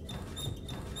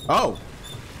 Oh.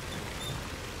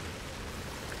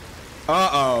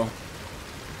 Uh-oh.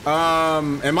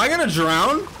 Am I gonna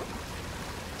drown?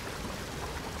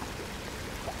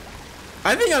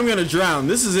 I think I'm gonna drown.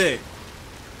 This is it.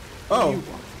 Oh.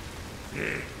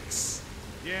 Fix.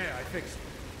 Yeah, I fixed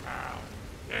it. Wow.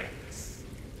 Fix.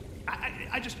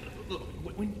 I just look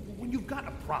when you've got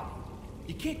a problem,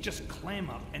 you can't just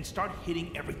clam up and start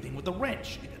hitting everything with a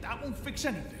wrench. That won't fix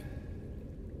anything.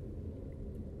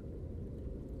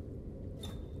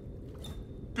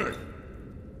 Good.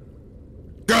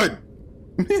 Good.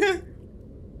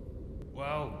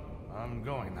 Well, I'm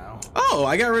going now. Oh,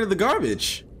 I got rid of the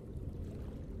garbage.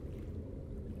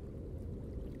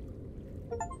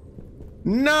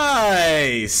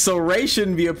 Nice. So Ray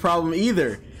shouldn't be a problem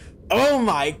either. Oh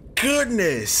my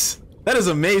goodness. That is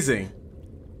amazing.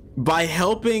 By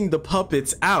helping the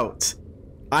puppets out,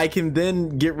 I can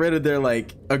then get rid of their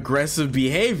like aggressive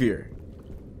behavior.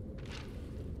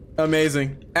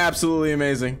 Amazing. Absolutely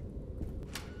amazing.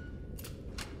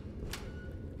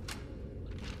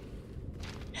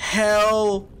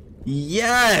 Hell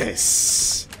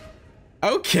yes.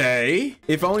 Okay.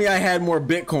 If only I had more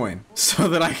Bitcoin so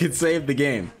that I could save the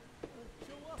game.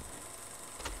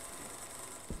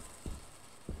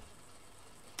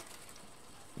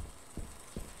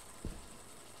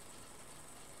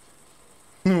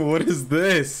 What is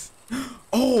this?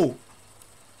 Oh.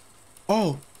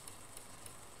 Oh.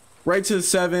 Right to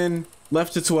 7,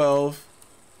 left to 12,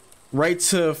 right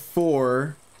to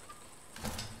 4.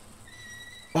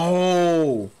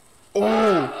 Oh.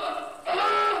 Oh.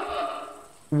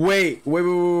 Wait.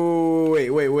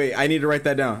 I need to write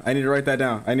that down. I need to write that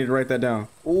down.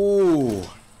 Ooh.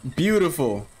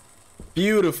 Beautiful.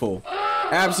 Beautiful.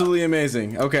 Absolutely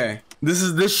amazing. Okay.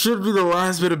 This should be the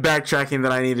last bit of backtracking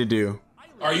that I need to do.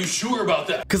 Are you sure about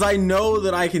that? Because I know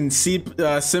that I can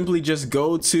simply just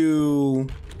go to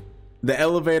the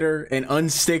elevator and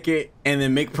unstick it and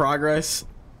then make progress.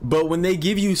 But when they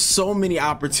give you so many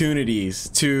opportunities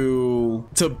to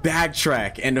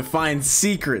backtrack and to find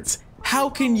secrets,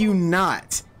 how can you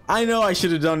not? I know I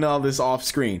should have done all this off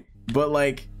screen, but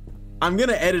like, I'm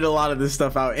gonna edit a lot of this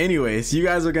stuff out anyways. You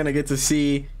guys are gonna get to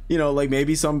see, you know, like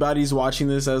maybe somebody's watching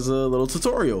this as a little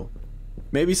tutorial.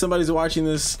 Maybe somebody's watching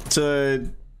this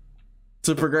to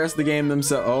progress the game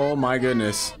themselves. Oh my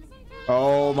goodness.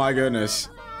 Oh my goodness.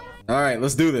 All right,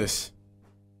 let's do this.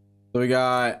 So we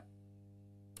got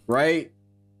right.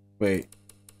 Wait.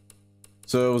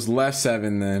 So it was left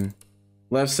 7 then.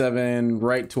 Left 7,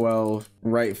 right 12,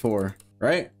 right 4.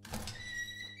 Right?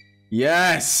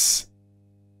 Yes.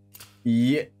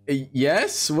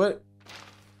 Yes. What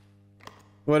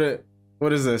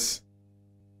is this?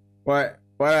 Why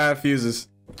do I have fuses?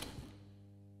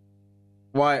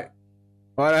 Why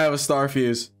do I have a star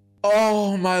fuse?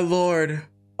 Oh my lord.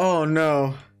 Oh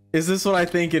no. Is this what I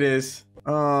think it is?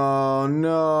 Oh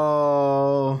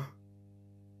no.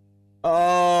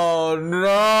 Oh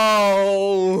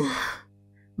no.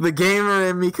 The gamer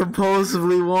in me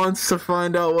compulsively wants to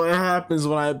find out what happens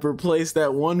when I replace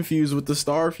that one fuse with the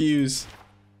star fuse.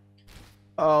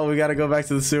 Oh, we gotta go back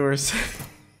to the sewers.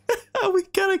 We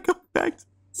gotta go back to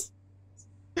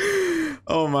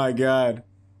oh my god.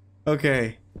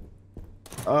 Okay.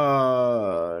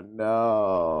 Oh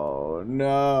no.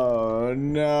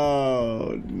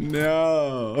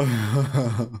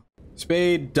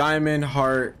 Spade, diamond,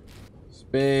 heart.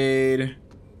 Spade,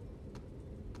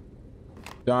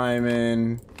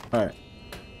 diamond. All right.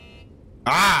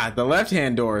 Ah, the left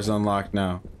hand door is unlocked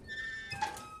now.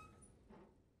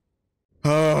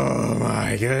 Oh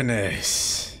my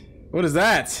goodness. What is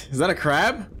that? Is that a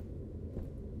crab?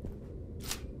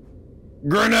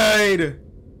 Grenade!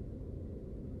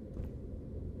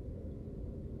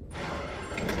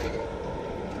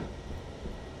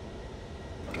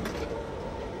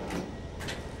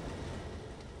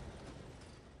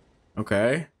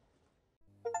 Okay.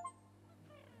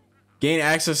 Gain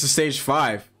access to stage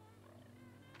 5.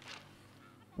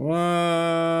 What?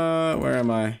 Where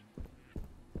am I?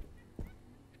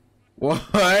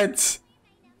 What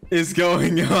is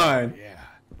going on? Yeah,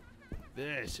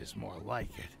 this is more like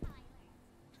it.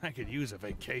 I could use a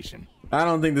vacation. I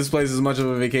don't think this place is much of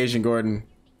a vacation, Gordon.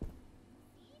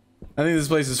 I think this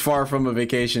place is far from a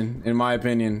vacation, in my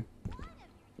opinion.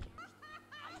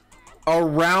 A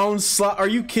round slot? Are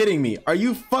you kidding me? Are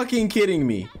you fucking kidding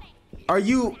me? Are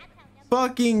you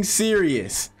fucking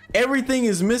serious? Everything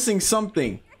is missing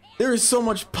something. There is so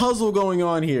much puzzle going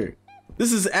on here.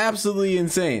 This is absolutely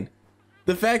insane.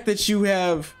 The fact that you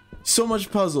have so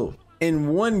much puzzle in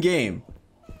one game.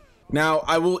 Now,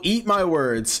 I will eat my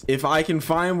words if I can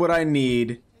find what I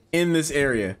need in this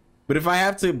area. But if I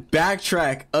have to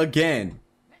backtrack again,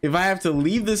 if I have to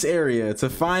leave this area to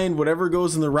find whatever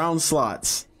goes in the round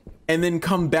slots and then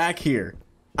come back here,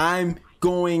 I'm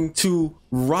going to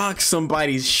rock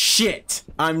somebody's shit.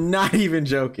 I'm not even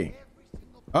joking.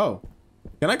 Oh,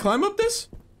 can I climb up this?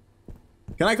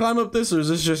 Can I climb up this, or is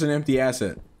this just an empty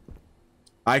asset?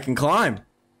 I can climb.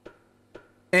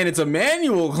 And it's a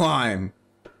manual climb.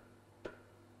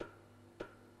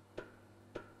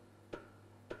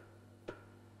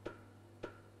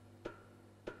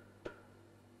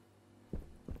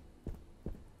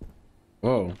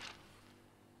 Whoa.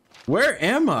 Where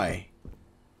am I?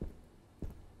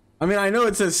 I mean, I know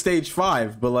it says stage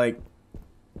 5, but like,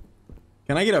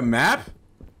 can I get a map?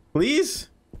 Please?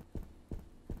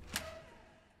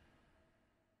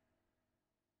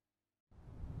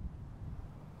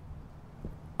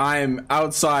 I am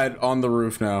outside on the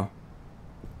roof now.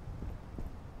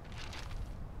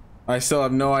 I still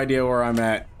have no idea where I'm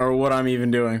at or what I'm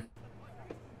even doing.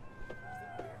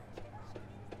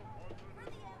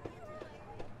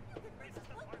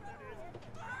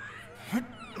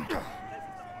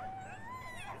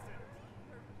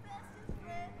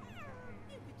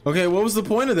 Okay, what was the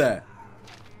point of that?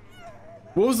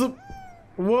 What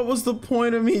was the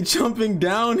point of me jumping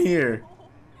down here?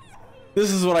 This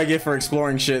is what I get for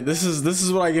exploring shit. This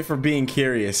is what I get for being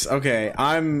curious. Okay,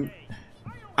 I'm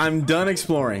done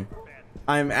exploring.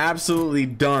 I'm absolutely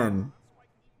done.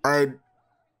 I'm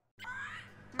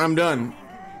done.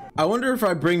 I wonder if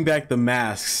I bring back the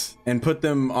masks and put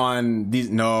them on these.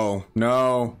 No,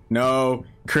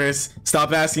 Chris,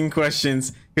 stop asking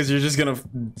questions, because you're just gonna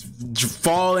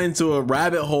fall into a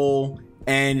rabbit hole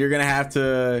and you're gonna have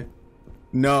to.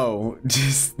 No,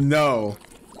 just no.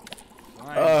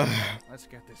 Let's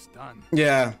get this done.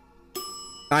 Yeah.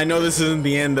 I know this isn't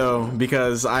the end though,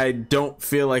 because I don't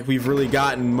feel like we've really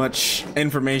gotten much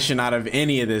information out of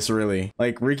any of this, really.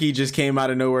 Like, Ricky just came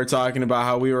out of nowhere talking about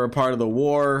how we were a part of the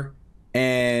war,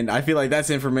 and I feel like that's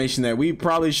information that we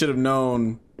probably should have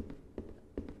known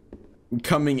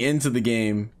coming into the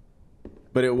game,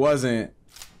 but it wasn't.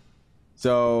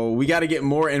 So we got to get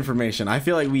more information. I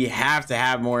feel like we have to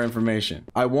have more information.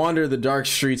 I wander the dark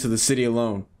streets of the city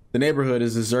alone. The neighborhood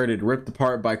is deserted, ripped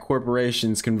apart by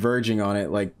corporations converging on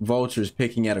it like vultures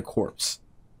picking at a corpse.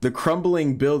 The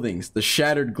crumbling buildings, the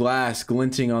shattered glass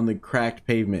glinting on the cracked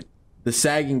pavement, the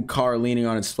sagging car leaning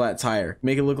on its flat tire,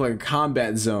 make it look like a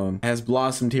combat zone has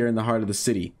blossomed here in the heart of the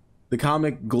city. The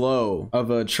comic glow of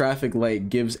a traffic light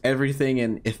gives everything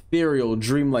an ethereal,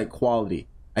 dreamlike quality.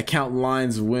 I count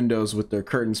lines of windows with their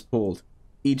curtains pulled,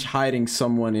 each hiding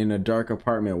someone in a dark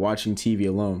apartment watching TV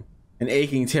alone. An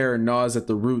aching terror gnaws at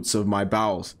the roots of my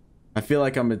bowels. I feel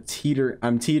like I'm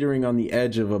teetering on the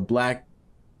edge of a black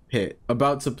pit,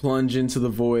 about to plunge into the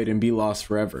void and be lost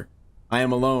forever. I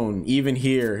am alone, even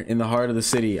here in the heart of the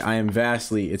city. I am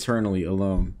vastly, eternally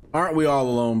alone. Aren't we all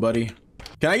alone, buddy?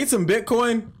 Can I get some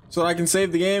Bitcoin so that I can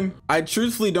save the game? I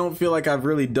truthfully don't feel like I've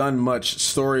really done much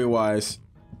story-wise,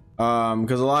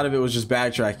 because a lot of it was just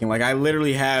backtracking. Like, I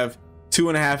literally have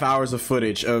 2.5 hours of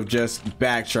footage of just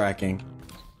backtracking.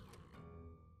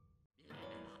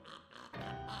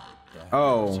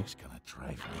 Oh. It's gonna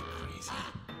drive me crazy.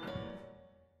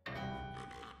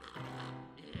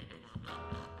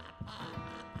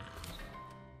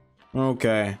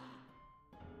 Okay.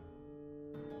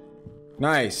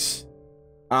 Nice.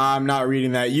 I'm not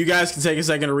reading that. You guys can take a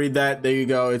second to read that. There you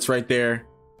go. It's right there.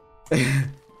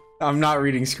 I'm not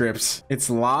reading scripts. It's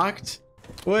locked?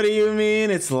 What do you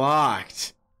mean it's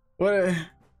locked? What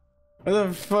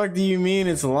the fuck do you mean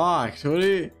it's locked?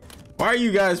 Why are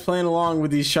you guys playing along with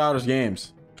these childish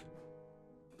games?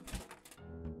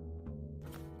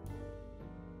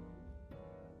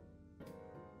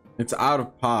 It's out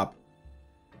of pop.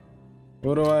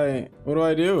 What do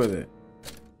I do with it?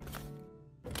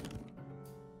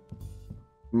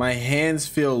 My hands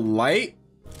feel light?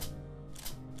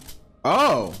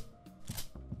 Oh.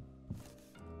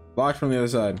 Locked from the other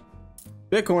side.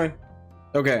 Bitcoin.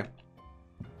 Okay.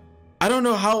 I don't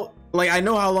know how, like, I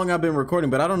know how long I've been recording,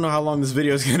 but I don't know how long this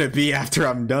video is gonna be after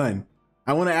I'm done.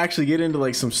 I want to actually get into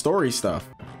like some story stuff.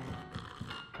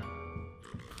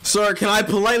 Sir, can I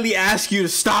politely ask you to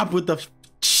stop with the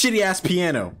shitty ass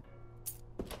piano?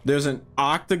 There's an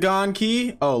octagon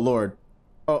key. Oh Lord.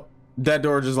 Oh, that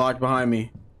door just locked behind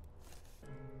me.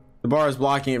 The bar is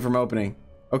blocking it from opening.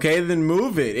 Okay, then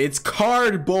move it. It's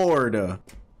cardboard.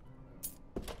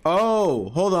 Oh,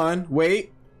 hold on.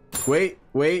 Wait.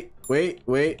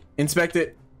 Inspect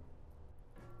it.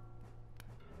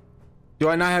 Do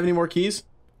I not have any more keys?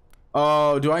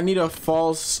 Oh, do I need a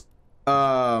false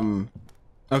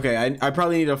okay, I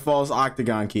probably need a false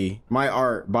octagon key. My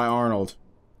Art by Arnold.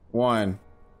 1,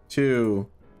 2,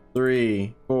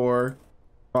 3, 4,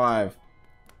 5.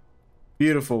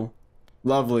 Beautiful.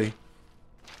 Lovely.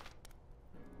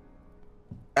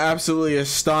 Absolutely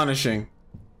astonishing.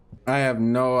 I have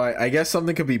no I guess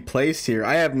something could be placed here.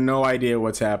 I have no idea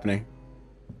what's happening.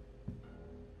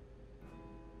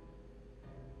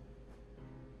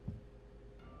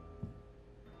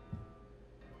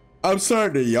 I'm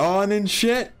starting to yawn and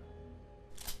shit.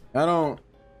 I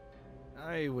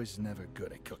was never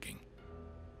good at cooking.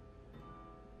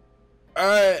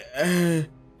 What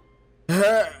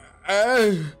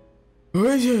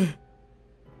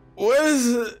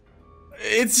is it?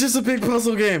 It's just a big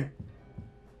puzzle game.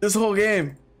 This whole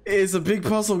game is a big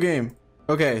puzzle game.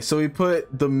 Okay, so we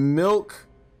put the milk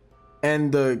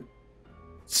and the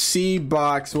seed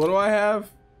box. What do I have?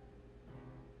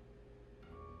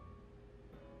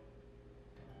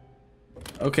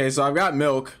 Okay, so I've got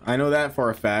milk. I know that for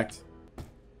a fact.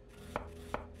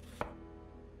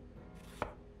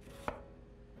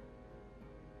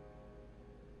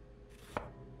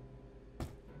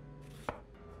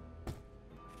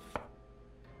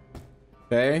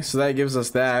 Okay, so that gives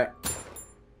us that.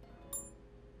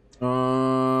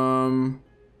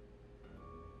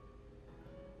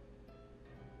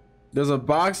 There's a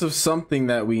box of something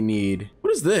that we need.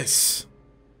 What is this?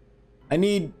 I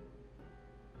need...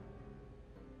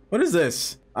 What is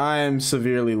this? I am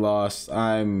severely lost.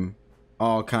 I'm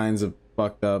all kinds of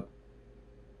fucked up.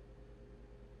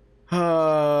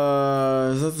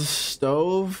 Is that the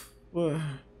stove? What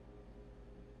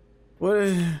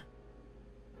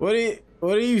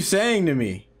are you saying to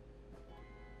me?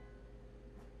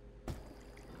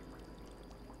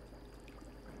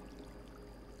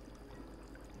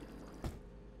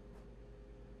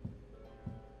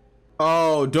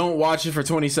 Oh, don't watch it for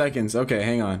 20 seconds. Okay,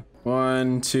 hang on.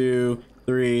 1, 2,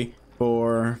 3,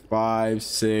 4, 5,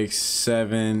 6,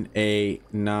 7, 8,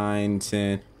 9,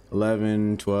 10,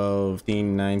 11, 12,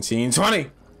 13, 19,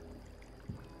 20.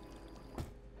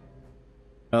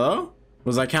 Hello?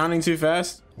 Was I counting too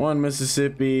fast? 1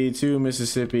 Mississippi, 2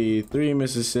 Mississippi, 3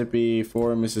 Mississippi,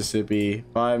 4 Mississippi,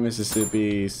 5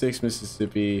 Mississippi, 6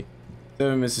 Mississippi,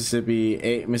 7 Mississippi,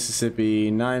 8 Mississippi,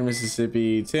 9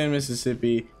 Mississippi, 10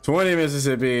 Mississippi, 20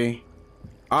 Mississippi.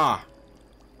 Ah,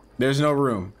 there's no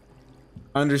room.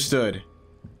 Understood.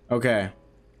 Okay.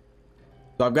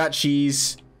 So I've got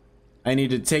cheese. I need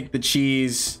to take the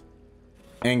cheese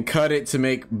and cut it to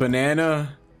make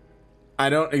banana.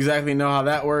 I don't exactly know how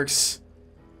that works.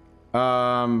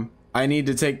 I need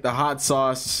to take the hot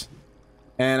sauce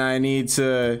and I need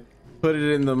to put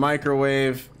it in the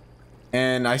microwave,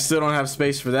 and I still don't have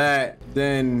space for that.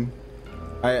 Then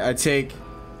I take,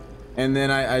 and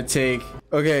then I take,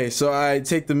 okay, so I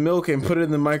take the milk and put it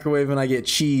in the microwave and I get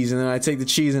cheese, and then I take the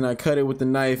cheese and I cut it with the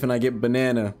knife and I get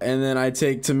banana, and then I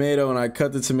take tomato and I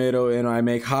cut the tomato and I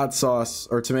make hot sauce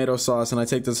or tomato sauce, and I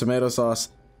take the tomato sauce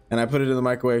and I put it in the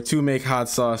microwave to make hot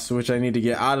sauce, which I need to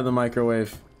get out of the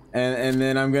microwave. And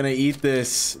then I'm gonna eat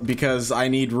this because I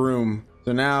need room.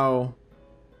 So now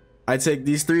I take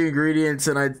these 3 ingredients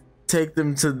and I take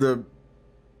them to the,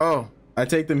 I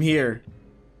take them here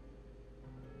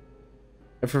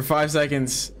for 5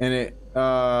 seconds, and it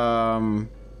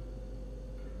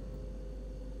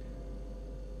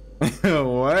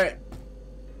what?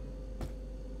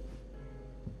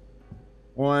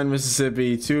 1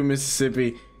 Mississippi, 2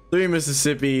 Mississippi, 3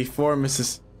 Mississippi, 4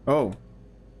 Mississippi. Oh,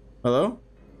 hello?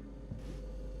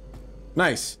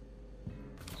 Nice.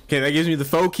 Okay, that gives me the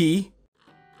faux key.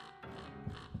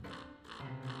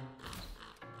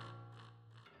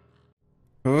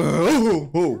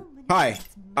 Oh, hi.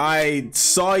 I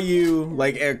saw you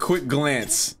like at a quick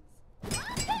glance.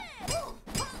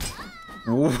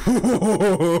 Whoa.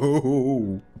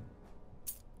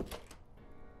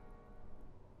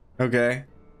 Okay.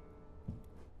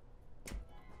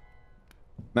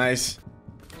 Nice.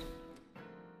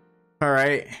 All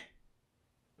right.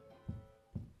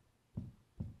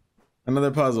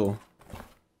 Another puzzle.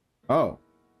 Oh.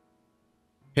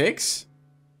 Picks?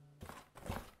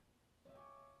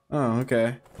 Oh,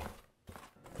 okay.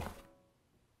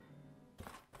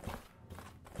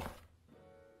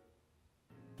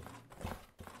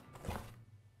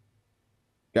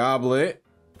 Goblet.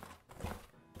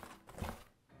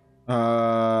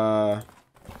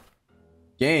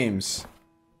 Games.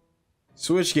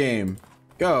 Switch game.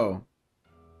 Go.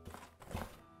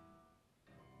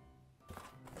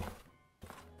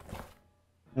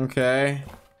 Okay.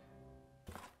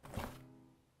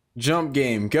 Jump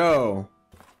game. Go.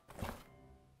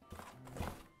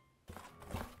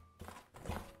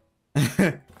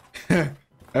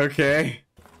 Okay.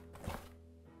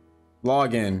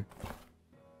 Login.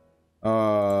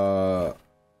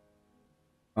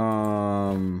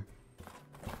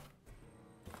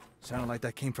 Sounded like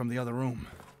that came from the other room.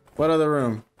 What other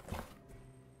room?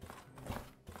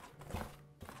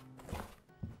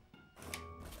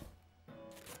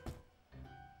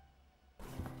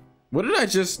 What did I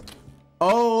just...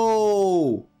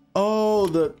 Oh,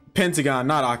 the pentagon,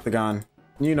 not octagon.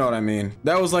 You know what I mean.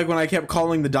 That was like when I kept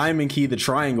calling the diamond key the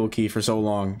triangle key for so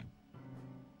long.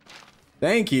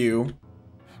 Thank you.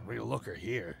 Real looker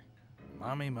here.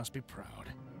 Mommy must be proud.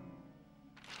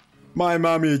 My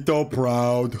mommy is so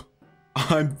proud.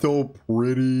 I'm so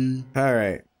pretty. All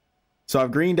right. So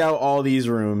I've greened out all these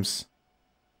rooms.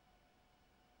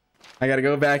 I gotta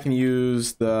go back and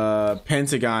use the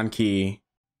pentagon key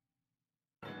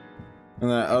in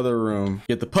that other room.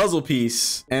 Get the puzzle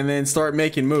piece and then start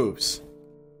making moves.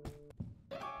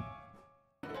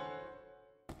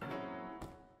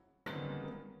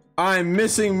 I'm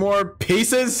missing more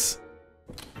pieces.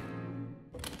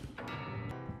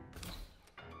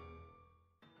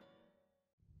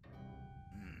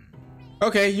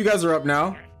 Okay, you guys are up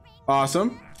now.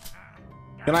 Awesome.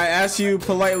 Can I ask you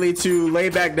politely to lay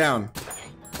back down?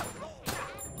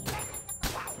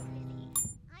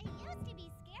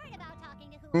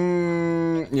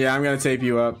 Yeah, I'm gonna tape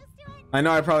you up. I know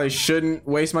I probably shouldn't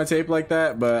waste my tape like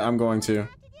that, but I'm going to.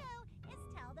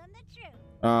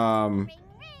 Oh.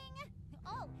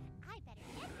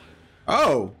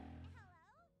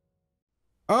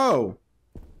 Oh.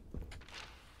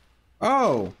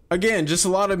 Oh. Again, just a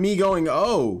lot of me going,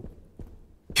 oh.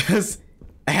 Because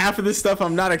half of this stuff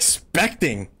I'm not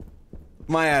expecting.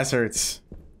 My ass hurts.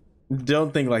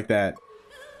 Don't think like that.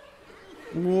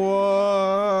 What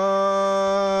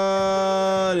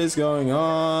is going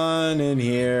on in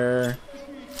here?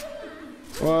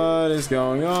 What is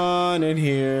going on in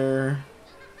here?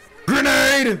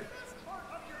 Grenade!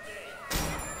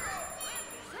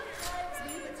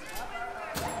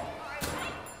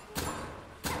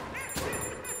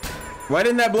 Why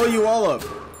didn't that blow you all up?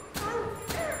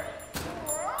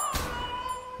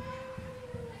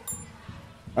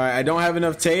 Alright, I don't have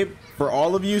enough tape for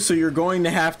all of you, so you're going to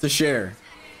have to share.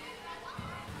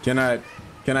 Can I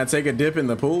take a dip in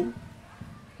the pool?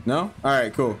 No?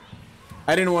 Alright, cool.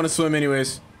 I didn't want to swim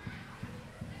anyways.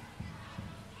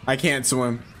 I can't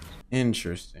swim.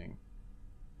 Interesting.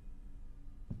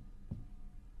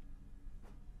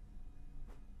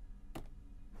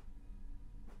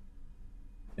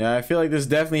 Yeah, I feel like this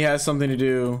definitely has something to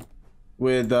do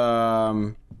with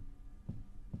all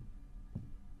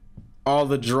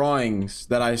the drawings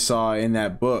that I saw in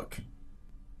that book.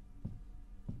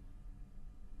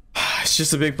 It's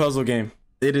just a big puzzle game.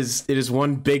 It is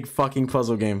one big fucking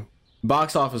puzzle game.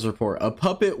 Box office report. A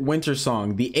Puppet Winter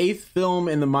Song, the 8th film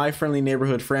in the My Friendly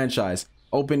Neighborhood franchise,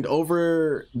 opened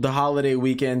over the holiday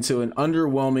weekend to an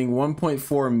underwhelming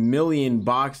 1.4 million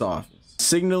box office,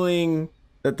 signaling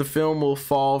that the film will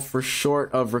fall for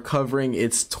short of recovering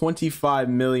its $25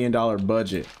 million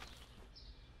budget.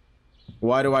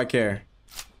 Why do I care?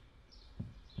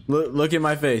 Look at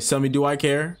my face. Tell me, do I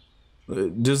care?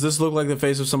 Does this look like the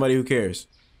face of somebody who cares?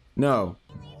 No.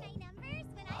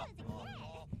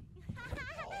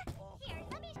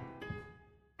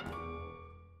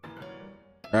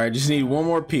 Alright, just need one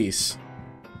more piece.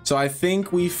 So I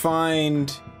think we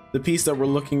find the piece that we're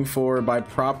looking for by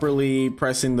properly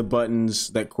pressing the buttons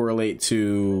that correlate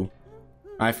to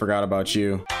I forgot about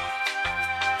you.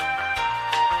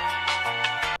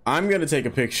 I'm gonna take a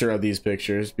picture of these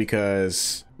pictures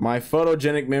because my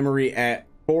photogenic memory at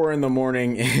 4 in the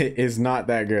morning is not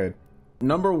that good.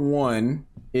 Number 1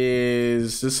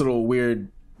 is this little weird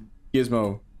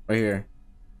gizmo right here.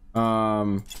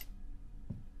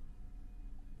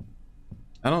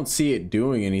 I don't see it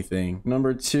doing anything.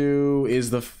 Number 2 is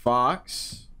the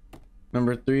fox.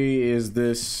 Number 3 is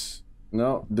this,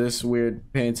 no, this weird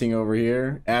painting over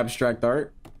here, abstract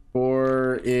art.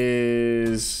 4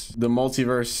 is the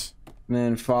multiverse. And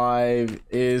then 5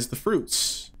 is the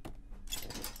fruits.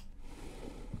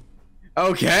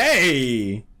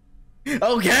 Okay.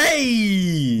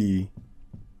 Okay.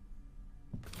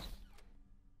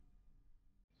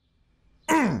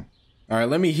 All right,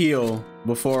 let me heal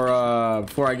before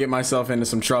I get myself into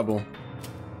some trouble.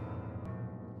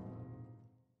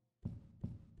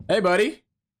 Hey, buddy.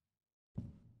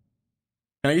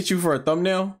 Can I get you for a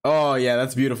thumbnail? Oh, yeah,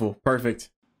 that's beautiful. Perfect.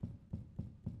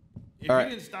 If All you right.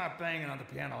 didn't start banging on the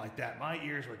piano like that, my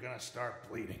ears were gonna start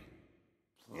bleeding.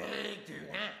 Play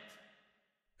duet.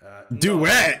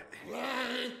 Duet.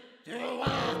 Play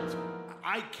duet.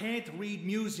 I can't read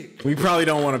music. We probably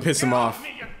don't want to piss him off.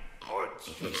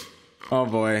 Oh,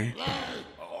 boy.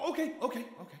 Okay.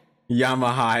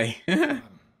 Yamahai.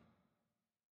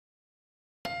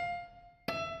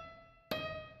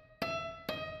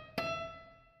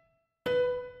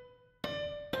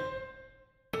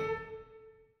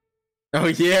 Oh,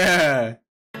 yeah.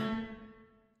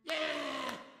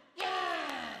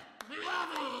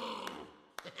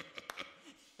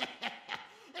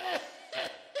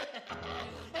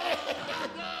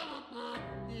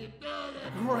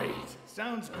 Great.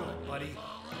 Sounds good, buddy.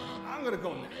 I'm gonna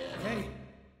go now, okay?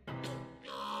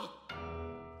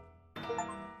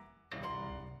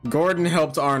 Gordon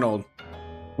helped Arnold.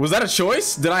 Was that a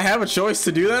choice? Did I have a choice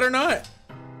to do that or not?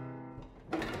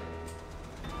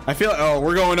 I feel, oh,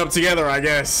 we're going up together, I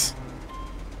guess.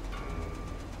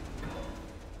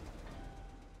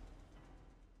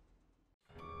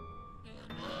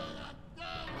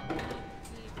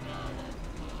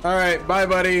 All right, bye,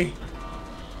 buddy.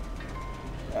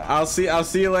 I'll see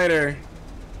you later.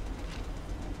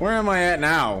 Where am I at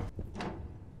now?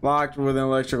 Locked with an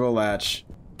electrical latch.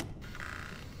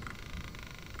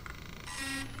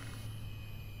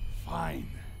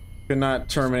 Fine. Could not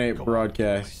terminate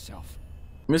broadcast.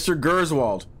 Mr.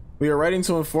 Gerswald, we are writing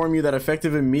to inform you that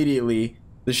effective immediately,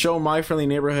 the show My Friendly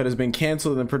Neighborhood has been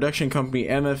canceled and the production company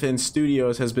MFN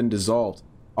Studios has been dissolved.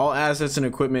 All assets and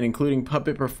equipment, including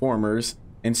puppet performers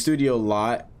and studio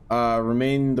lot,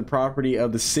 remain the property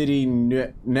of the City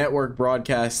Network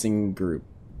Broadcasting Group.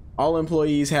 All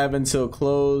employees have until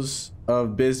close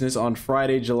of business on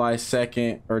Friday, July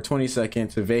 2nd or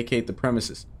 22nd to vacate the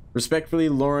premises. Respectfully,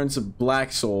 Lawrence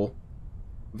Blacksoul,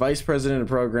 Vice President of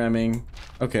Programming.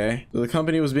 Okay, so the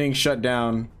company was being shut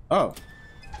down. Oh.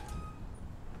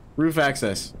 Roof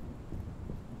access.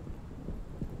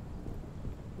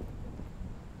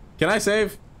 Can I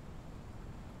save?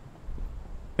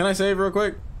 Can I save real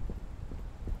quick?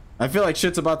 I feel like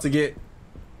shit's about to get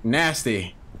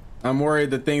nasty. I'm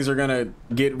worried that things are gonna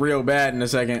get real bad in a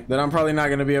second. That I'm probably not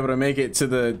gonna be able to make it to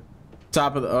the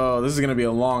top of the... Oh, this is gonna be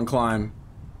a long climb.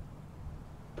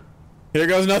 Here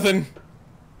goes nothing.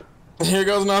 Here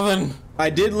goes nothing. I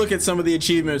did look at some of the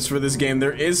achievements for this game.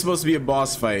 There is supposed to be a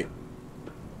boss fight,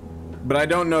 but I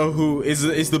don't know who is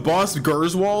the boss.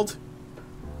 Gerswald?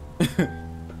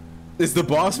 Is the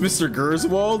boss Mr.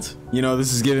 Gerswald? You know,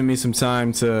 this is giving me some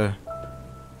time to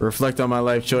reflect on my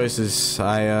life choices.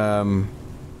 I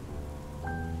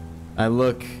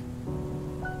look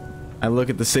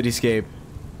at the cityscape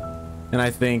and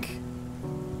I think,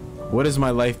 what has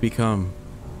my life become?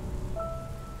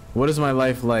 What is my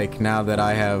life like now that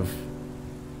I have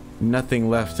nothing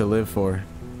left to live for?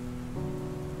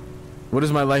 What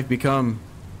does my life become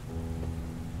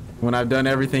when I've done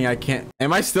everything I can?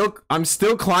 I'm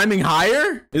still climbing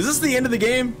higher? Is this the end of the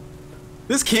game?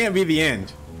 This can't be the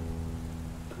end.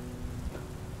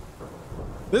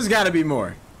 There's gotta be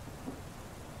more.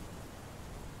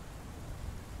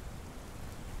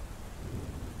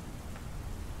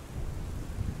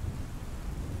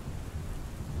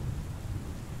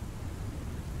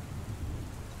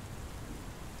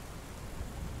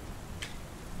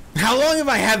 How long have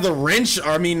I had the wrench?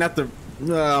 Or, I mean, not the...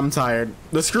 I'm tired.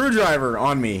 The screwdriver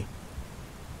on me.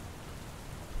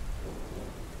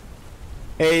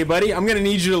 Hey, buddy, I'm gonna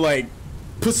need you to, like,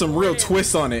 put some real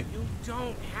twists on it. You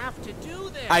don't have to do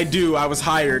this. I do. I was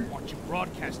hired. I want you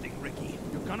broadcasting, Ricky.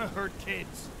 You're gonna hurt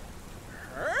kids.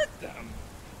 Hurt them?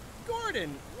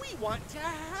 Gordon, we want to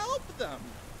help them.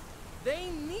 They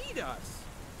need us.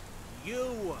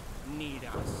 You need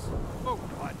us. For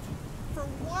what? For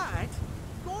what?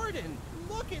 Gordon,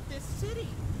 look at this city.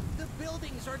 The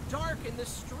buildings are dark and the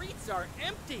streets are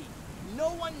empty.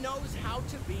 No one knows how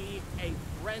to be a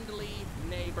friendly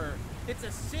neighbor. It's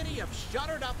a city of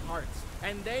shuttered up hearts,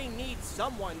 and they need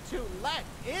someone to let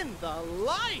in the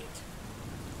light.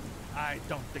 I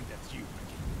don't think that's you,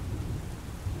 Ricky.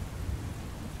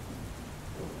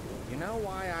 You know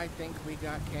why I think we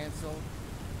got canceled?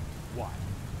 Why?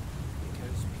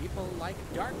 Because people like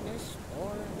darkness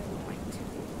more than light.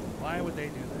 Why would they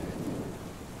do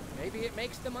that? Maybe it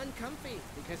makes them uncomfy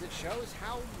because it shows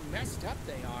how messed up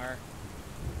they are.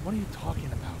 What are you talking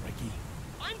about, Ricky?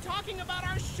 I'm talking about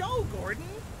our show, Gordon.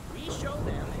 We show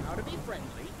them how to be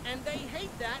friendly, and they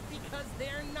hate that because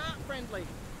they're not friendly.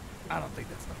 I don't think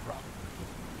that's the problem.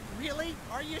 Really?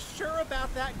 Are you sure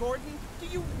about that, Gordon? Do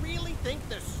you really think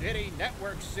the city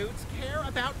network suits care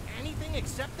about anything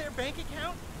except their bank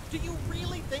account? Do you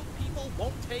really think people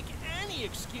won't take any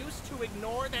excuse to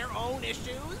ignore their own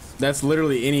issues? That's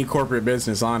literally any corporate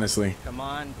business, honestly. Come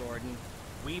on, Gordon.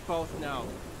 We both know,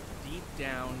 deep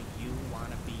down, you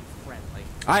want to be friendly.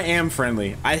 I am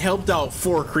friendly. I helped out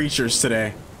 4 creatures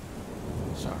today.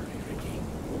 Sorry, Ricky.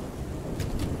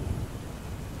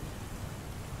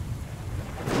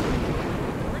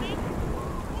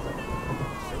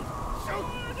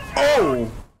 Oh!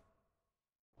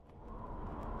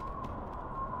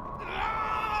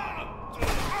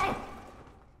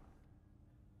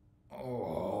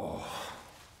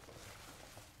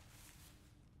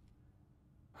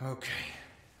 Okay.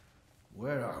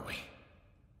 Where are we?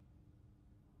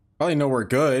 Probably know we're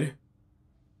good.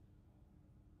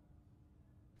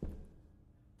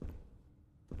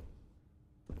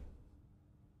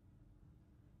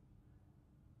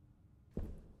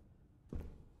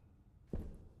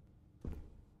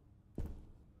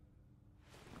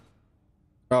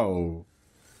 Oh.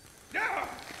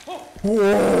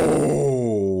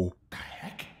 Whoa. The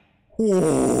heck?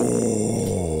 Whoa.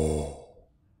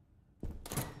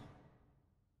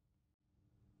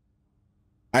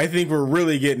 I think we're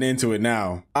really getting into it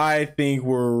now. I think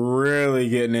we're really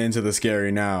getting into the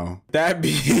scary now. That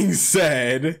being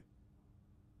said,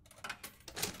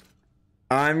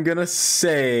 I'm gonna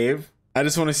save. I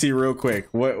just want to see real quick.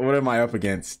 What am I up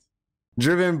against?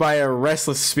 Driven by a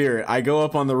restless spirit, I go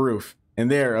up on the roof. And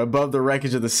there, above the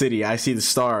wreckage of the city, I see the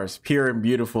stars, pure and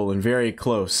beautiful and very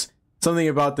close. Something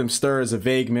about them stirs a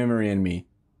vague memory in me,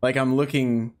 like I'm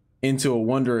looking into a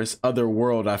wondrous other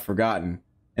world I've forgotten.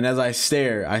 And as I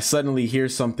stare, I suddenly hear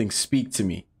something speak to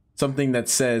me. Something that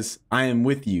says, I am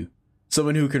with you.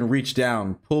 Someone who can reach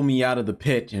down, pull me out of the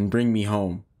pit, and bring me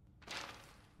home.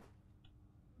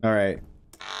 Alright.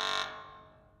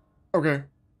 Okay.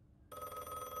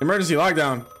 Emergency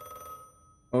lockdown.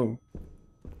 Oh.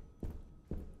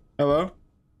 Hello?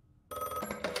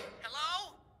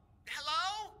 Hello?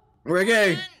 Hello? Ricky!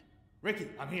 Gordon? Ricky,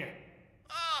 I'm here.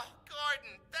 Oh,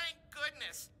 Gordon, thank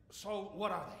goodness. So,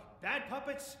 what are they? Bad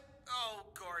puppets? Oh,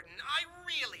 Gordon, I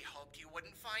really hoped you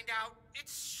wouldn't find out.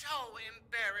 It's so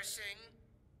embarrassing.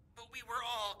 But we were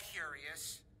all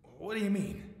curious. What do you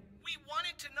mean? We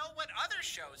wanted to know what other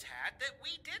shows had that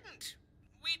we didn't.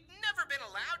 We'd never been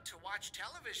allowed to watch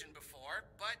television before,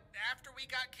 but after we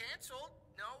got canceled,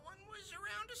 no one was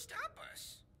around to stop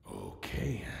us.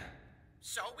 Okay.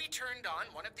 So we turned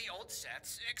on one of the old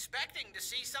sets, expecting to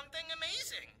see something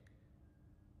amazing.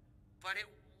 But it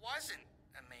wasn't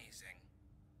amazing.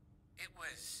 It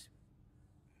was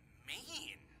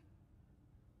mean.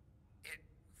 It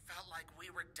felt like we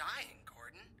were dying,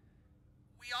 Gordon.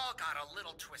 We all got a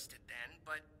little twisted then,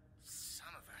 but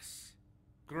some of us.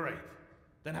 Great.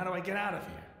 Then how do I get out of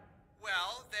here?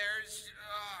 Well, there's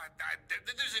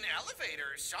an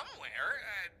elevator somewhere.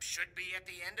 Should be at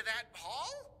the end of that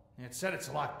hall? It said it's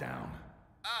locked down.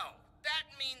 Oh, that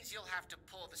means you'll have to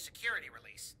pull the security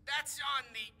release. That's on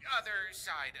the other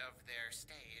side of their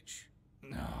stage.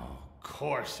 No, of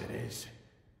course it is.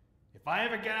 If I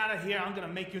ever get out of here, I'm gonna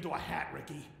make you into a hat,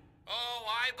 Ricky. Oh,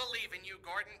 I believe in you,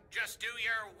 Gordon. Just do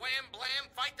your wham blam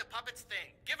fight the puppets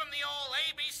thing. Give them the old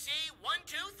ABC 1,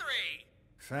 2, 3.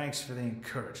 Thanks for the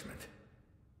encouragement.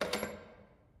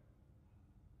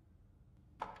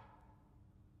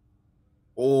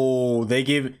 Oh, they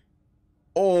gave...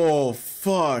 Oh,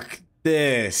 fuck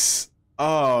this.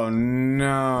 Oh,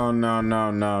 no, no,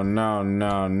 no, no, no,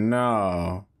 no,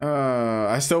 no.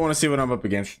 I still want to see what I'm up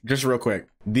against. Just real quick.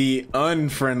 The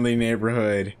unfriendly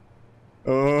neighborhood.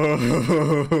 Oh.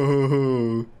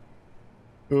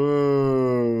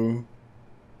 Oh.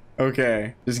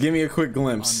 Okay. Just give me a quick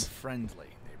glimpse. Unfriendly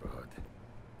neighborhood.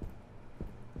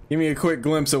 Give me a quick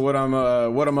glimpse of what I'm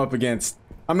up against.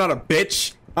 I'm not a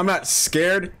bitch. I'm not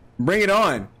scared. Bring it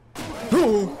on.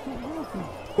 Ooh.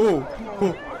 Ooh.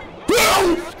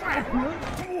 Ooh.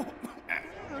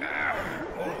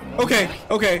 Okay,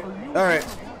 okay, all right.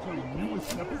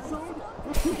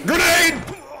 Grenade!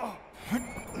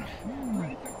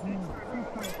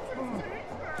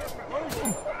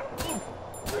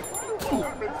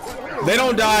 They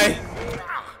don't die.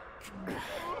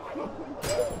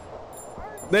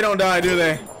 They don't die, do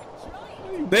they?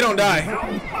 They don't die.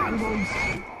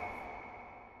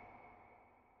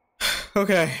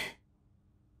 Okay.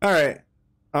 All right.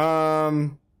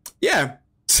 Yeah.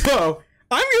 So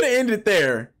I'm gonna end it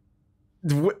there.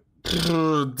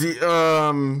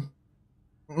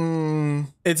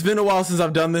 It's been a while since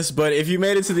I've done this, but if you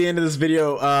made it to the end of this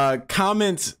video,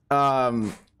 comment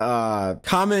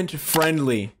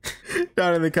friendly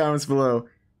down in the comments below.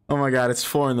 Oh my god, it's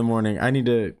 4 in the morning. I need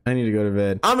to go to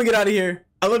bed. I'm gonna get out of here.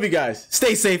 I love you guys.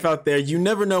 Stay safe out there. You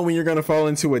never know when you're gonna fall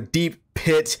into a deep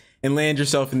pit and land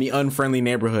yourself in the unfriendly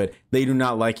neighborhood. They do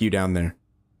not like you down there.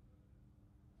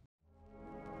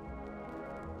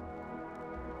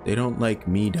 They don't like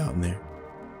me down there.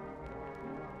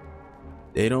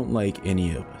 They don't like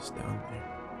any of us down there.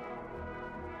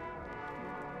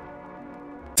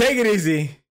 Take it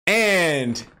easy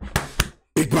and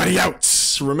big buddy out.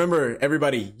 Remember,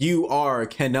 everybody, you are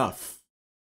Kenuff.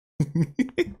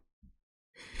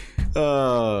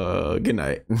 Good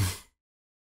night.